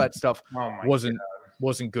restarting and all that stuff wasn't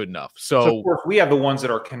good enough. So of course, we have the ones that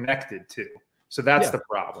are connected too. So that's the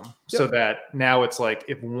problem. Yep. So that now it's like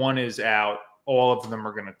if one is out, all of them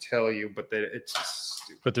are going to tell you, but it's just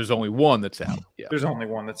stupid. But there's only one that's out. Yeah. There's only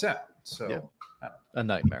one that's out. So a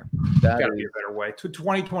nightmare. Got to be a better way. To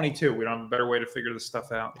 2022, we don't have a better way to figure this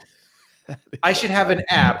stuff out. I should have an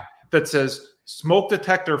app that says smoke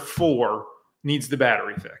detector 4 needs the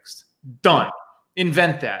battery fixed. Done.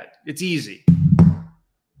 Invent that. It's easy.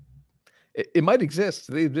 It might exist.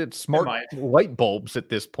 They did smart light bulbs at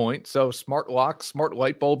this point. So smart locks, smart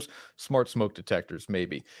light bulbs, smart smoke detectors,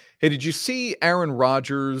 maybe. Hey, did you see Aaron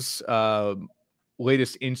Rodgers'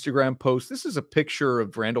 latest Instagram post? This is a picture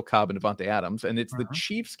of Randall Cobb and Davante Adams, and it's the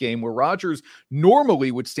Chiefs game where Rodgers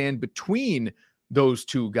normally would stand between those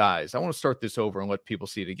two guys. I want to start this over and let people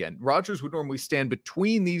see it again. Rodgers would normally stand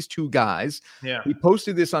between these two guys. Yeah. He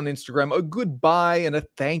posted this on Instagram, a goodbye and a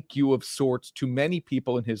thank you of sorts to many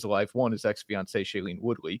people in his life. One, his ex-fiancée, Shailene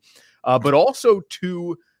Woodley, but also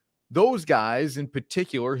to those guys, in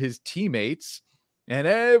particular, his teammates. And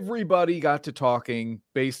everybody got to talking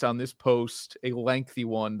based on this post, a lengthy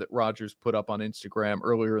one that Rodgers put up on Instagram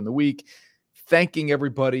earlier in the week, thanking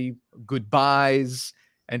everybody, goodbyes,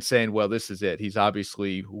 and saying, well, this is it. He's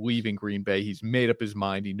obviously leaving Green Bay. He's made up his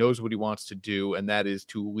mind. He knows what he wants to do, and that is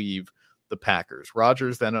to leave the Packers.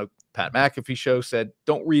 Rodgers, then a Pat McAfee show, said,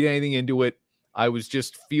 don't read anything into it. I was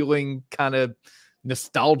just feeling kind of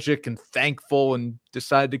nostalgic and thankful and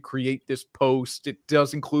decided to create this post. It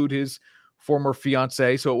does include his former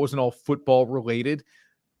fiance, so it wasn't all football related.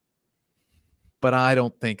 But I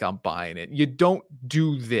don't think I'm buying it. You don't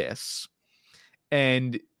do this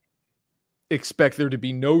and expect there to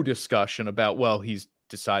be no discussion about, well, he's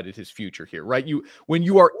decided his future here, right? When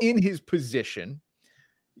you are in his position,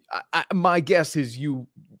 my guess is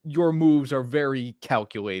your moves are very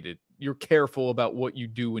calculated. You're careful about what you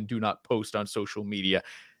do and do not post on social media.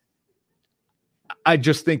 I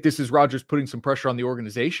just think this is Rodgers putting some pressure on the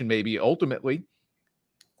organization, maybe ultimately.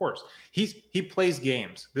 Of course. He plays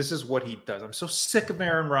games. This is what he does. I'm so sick of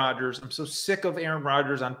Aaron Rodgers. I'm so sick of Aaron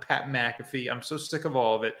Rodgers on Pat McAfee. I'm so sick of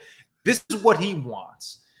all of it. This is what he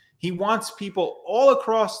wants. He wants people all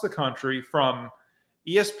across the country, from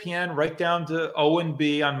ESPN right down to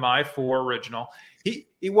O&B on My 4 Original. He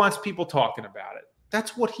wants people talking about it.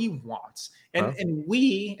 That's what he wants. And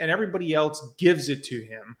we and everybody else gives it to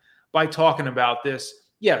him by talking about this.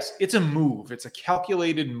 Yes, it's a move. It's a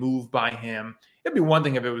calculated move by him. It'd be one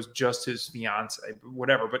thing if it was just his fiance,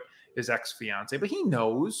 whatever, but his ex-fiance. But he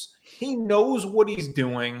knows what he's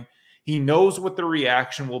doing. He knows what the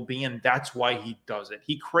reaction will be, and that's why he does it.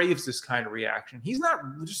 He craves this kind of reaction.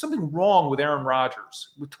 There's something wrong with Aaron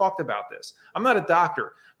Rodgers. We talked about this. I'm not a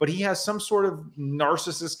doctor, but he has some sort of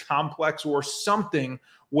narcissist complex or something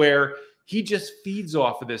where he just feeds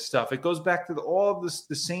off of this stuff. It goes back to all of this,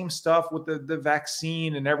 the same stuff with the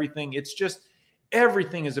vaccine and everything. It's just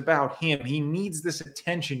everything is about him. He needs this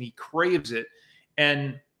attention. He craves it.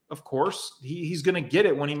 And of course, he's going to get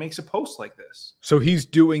it when he makes a post like this. So he's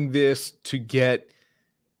doing this to get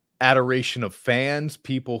adoration of fans,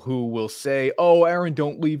 people who will say, "Oh, Aaron,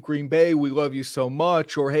 don't leave Green Bay. We love you so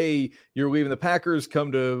much." Or, "Hey, you're leaving the Packers.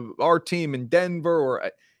 Come to our team in Denver."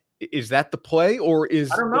 Or is that the play? Or I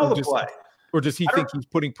don't know the play. Or does he think he's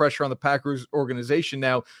putting pressure on the Packers organization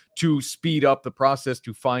now to speed up the process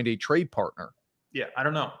to find a trade partner? Yeah, I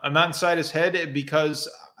don't know. I'm not inside his head because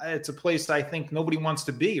it's a place I think nobody wants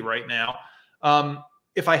to be right now.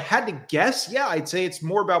 If I had to guess, yeah, I'd say it's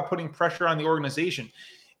more about putting pressure on the organization.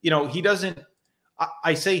 He doesn't –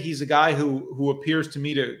 I say he's a guy who appears to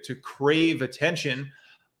me to crave attention.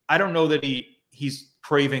 I don't know that he's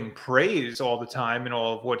craving praise all the time in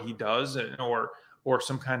all of what he does or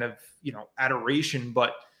some kind of, adoration.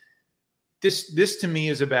 But this to me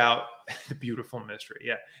is about the beautiful mystery.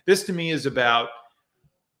 Yeah. This to me is about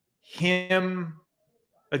him,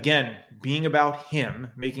 again, being about him,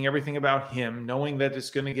 making everything about him, knowing that it's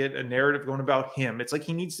going to get a narrative going about him. It's like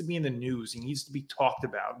he needs to be in the news. He needs to be talked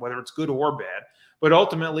about, whether it's good or bad. But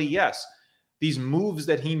ultimately, yes, these moves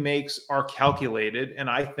that he makes are calculated. And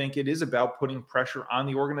I think it is about putting pressure on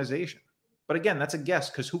the organization. But again, that's a guess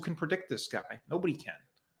because who can predict this guy? Nobody can.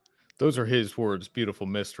 Those are his words, beautiful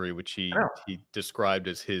mystery, which he described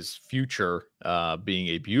as his future being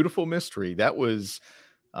a beautiful mystery. That was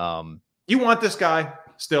you want this guy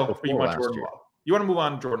still, or you want Jordan Love? You want to move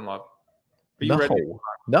on to Jordan Love? Are you ready?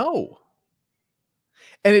 No.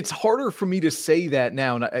 And it's harder for me to say that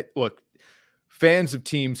now. And look, fans of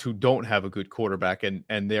teams who don't have a good quarterback, and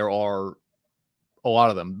there are a lot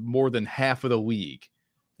of them, more than half of the league,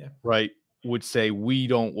 right, would say we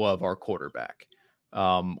don't love our quarterback.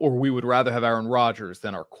 Or we would rather have Aaron Rodgers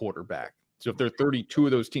than our quarterback. So if there are 32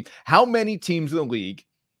 of those teams, how many teams in the league,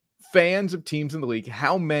 fans of teams in the league,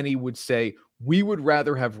 how many would say we would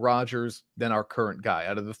rather have Rodgers than our current guy?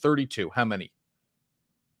 Out of the 32, how many?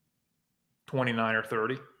 29 or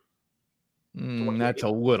 30. That's a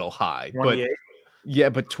little high. 28. But yeah,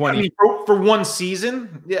 but 20. I mean, for one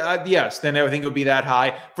season, yes, then I think it would be that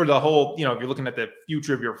high. For the whole, if you're looking at the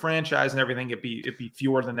future of your franchise and everything, it'd be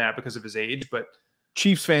fewer than that because of his age. But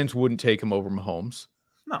Chiefs fans wouldn't take him over Mahomes.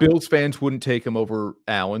 No. Bills fans wouldn't take him over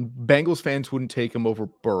Allen. Bengals fans wouldn't take him over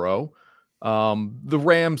Burrow. The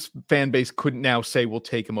Rams fan base couldn't now say we'll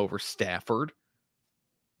take him over Stafford.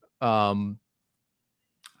 I don't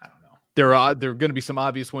know. There are going to be some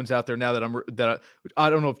obvious ones out there now that I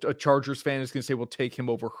don't know if a Chargers fan is going to say we'll take him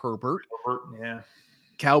over Herbert. Yeah.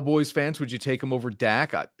 Cowboys fans, would you take him over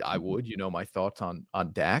Dak? I would. You know my thoughts on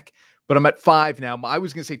Dak. But I'm at 5 now. I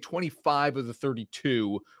was going to say 25 of the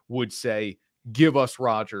 32 would say, give us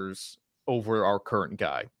Rodgers over our current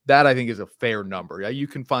guy. That I think is a fair number. Yeah, you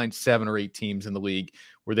can find 7 or 8 teams in the league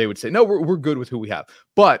where they would say, no, we're good with who we have.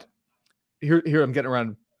 But here I'm getting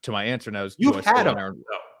around to my answer now. You've had him.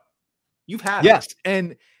 You've had yes,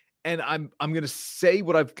 and I'm going to say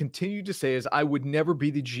what I've continued to say is I would never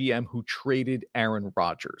be the GM who traded Aaron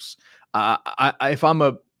Rodgers.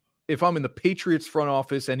 If I'm in the Patriots front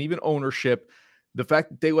office and even ownership, the fact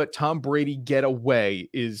that they let Tom Brady get away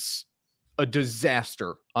is a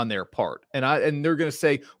disaster on their part. And they're going to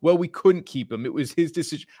say, well, we couldn't keep him. It was his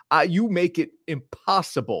decision. You make it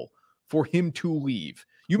impossible for him to leave.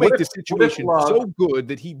 You make the situation so good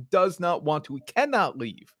that he does not want to. He cannot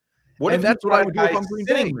leave. That's what I would do if I'm Green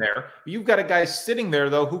Bay. You've got a guy sitting there,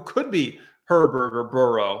 though, who could be Herbert or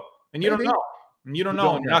Burrow. And you don't know. And you don't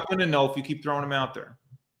know. And you're not going to know if you keep throwing him out there.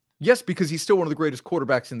 Yes, because he's still one of the greatest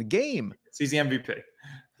quarterbacks in the game. He's the MVP.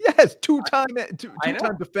 Yes, two-time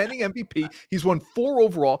defending MVP. He's won 4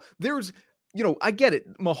 overall. There's, I get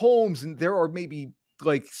it. Mahomes, and there are maybe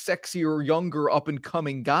like sexier, younger,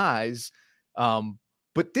 up-and-coming guys.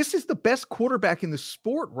 But this is the best quarterback in the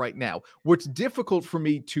sport right now. What's difficult for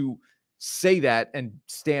me to say that and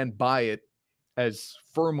stand by it as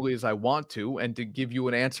firmly as I want to, and to give you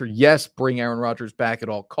an answer, yes, bring Aaron Rodgers back at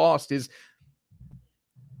all cost, is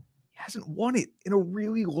he hasn't won it in a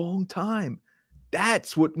really long time.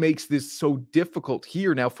 That's what makes this so difficult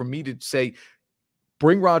here now for me to say,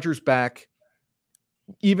 bring Rodgers back,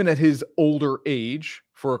 even at his older age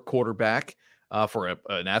for a quarterback, for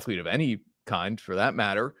an athlete of any kind for that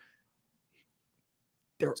matter.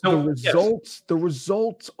 The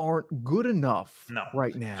results aren't good enough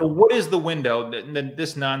right now. So what is the window, then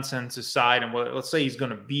this nonsense aside, and let's say he's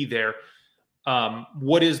going to be there,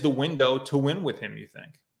 what is the window to win with him, you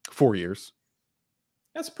think? 4 years.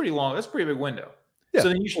 That's pretty long. That's a pretty big window. Yeah,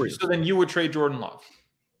 so then you would trade Jordan Love.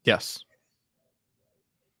 Yes.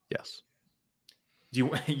 Do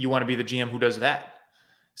you want to be the GM who does that?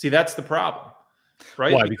 See, that's the problem.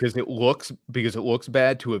 Right? Why? Because it looks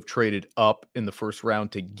bad to have traded up in the first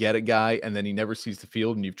round to get a guy, and then he never sees the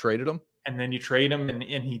field, and you've traded him. And then you trade him, and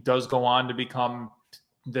he does go on to become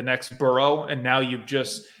the next Burrow, and now you've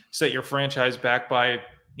just set your franchise back by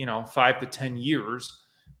 5 to 10 years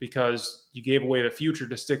because you gave away the future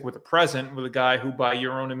to stick with the present with a guy who, by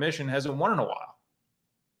your own admission, hasn't won in a while.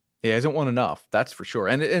 He hasn't won enough, that's for sure.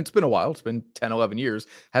 And it's been a while. It's been 10, 11 years.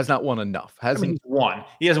 Has not won enough. He's won.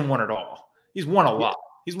 He hasn't won at all. He's won a lot.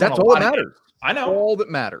 That's all that matters. I know. All that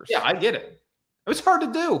matters. Yeah, I get it. It's hard to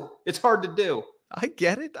do. I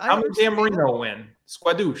get it. How did Dan Marino win?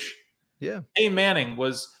 Squadouche. Yeah. Peyton Manning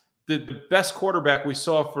was the best quarterback we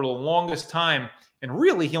saw for the longest time. And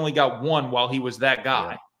really, he only got one while he was that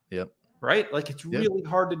guy. Yep. Right? Like, it's really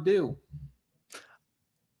hard to do.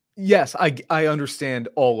 Yes, I understand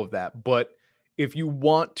all of that. But if you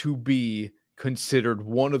want to be considered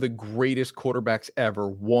one of the greatest quarterbacks ever,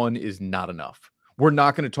 one is not enough. We're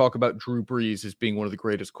not going to talk about Drew Brees as being one of the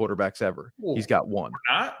greatest quarterbacks ever. Ooh, he's got one.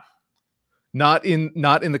 Not in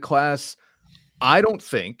the class. I don't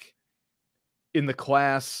think in the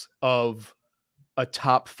class of a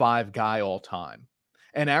top 5 guy all time.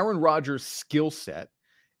 And Aaron Rodgers' skill set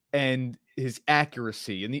and his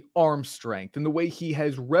accuracy and the arm strength and the way he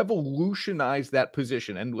has revolutionized that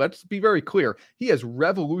position. And let's be very clear, he has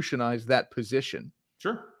revolutionized that position.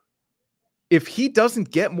 Sure. If he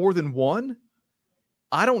doesn't get more than one,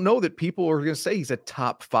 I don't know that people are going to say he's a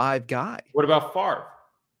top 5 guy. What about Favre?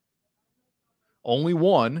 Only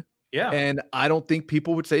one. Yeah. And I don't think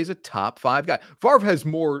people would say he's a top 5 guy. Favre has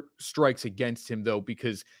more strikes against him, though,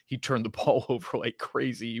 because he turned the ball over like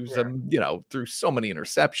crazy. He was, threw so many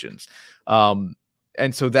interceptions. And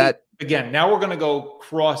so that. Again, now we're going to go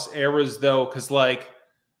cross eras, though, because, like,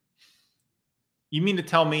 you mean to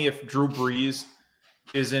tell me if Drew Brees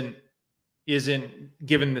isn't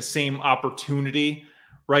given the same opportunity,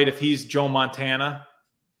 right? If he's Joe Montana,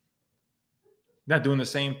 not doing the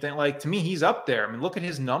same thing. Like, to me, he's up there. I mean, look at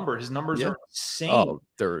his number. His numbers are insane. Oh,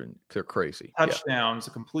 they're crazy. Touchdowns,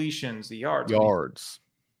 the completions, the yards.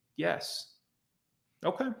 Yes.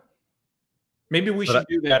 Okay. Maybe we should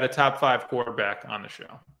do that, a top 5 quarterback on the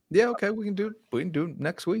show. Yeah, okay. We can do it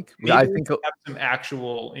next week. Maybe I think we have some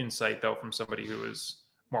actual insight, though, from somebody who is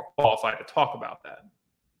more qualified to talk about that.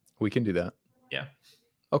 We can do that. Yeah.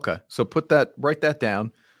 Okay. So write that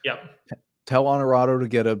down. Yep. Tell Honorado to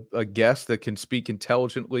get a guest that can speak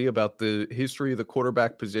intelligently about the history of the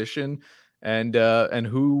quarterback position and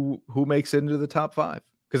who makes it into the top 5.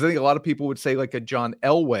 Because I think a lot of people would say like a John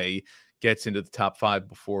Elway gets into the top 5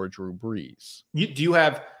 before Drew Brees. Do you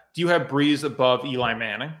have Brees above Eli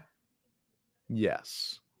Manning?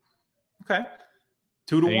 Yes. Okay.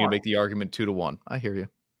 2-1. You make the argument 2-1. I hear you.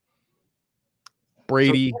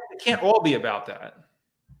 Brady. So it can't all be about that.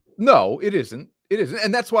 No, it isn't. It isn't.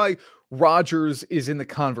 And that's why Rodgers is in the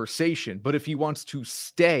conversation. But if he wants to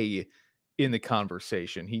stay in the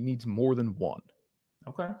conversation, he needs more than one.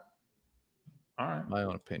 Okay. All right. My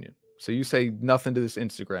own opinion. So you say nothing to this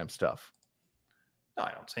Instagram stuff. No,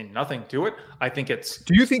 I don't say nothing to it. I think it's...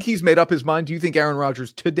 Do you think he's made up his mind? Do you think Aaron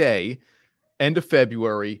Rodgers today, end of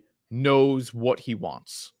February, knows what he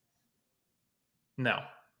wants? No.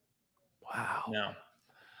 Wow. No.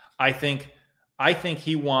 I think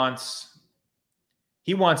he wants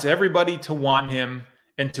everybody to want him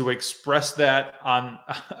and to express that on,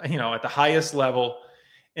 at the highest level.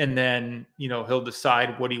 And then, he'll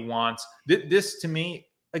decide what he wants. This to me,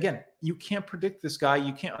 again, you can't predict this guy.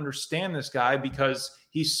 You can't understand this guy because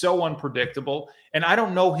he's so unpredictable. And I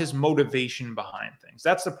don't know his motivation behind things.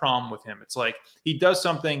 That's the problem with him. It's like he does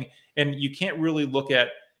something and you can't really look at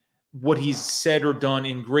what he's said or done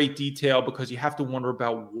in great detail because you have to wonder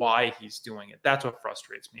about why he's doing it. That's what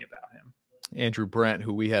frustrates me about him. Andrew Brandt,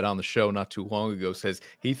 who we had on the show not too long ago, says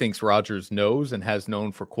he thinks Rodgers knows and has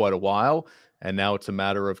known for quite a while. And now it's a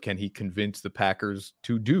matter of can he convince the Packers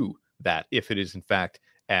to do that if it is, in fact,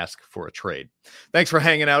 ask for a trade. Thanks for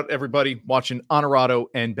hanging out, everybody, watching Honorado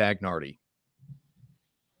and Bagnardi.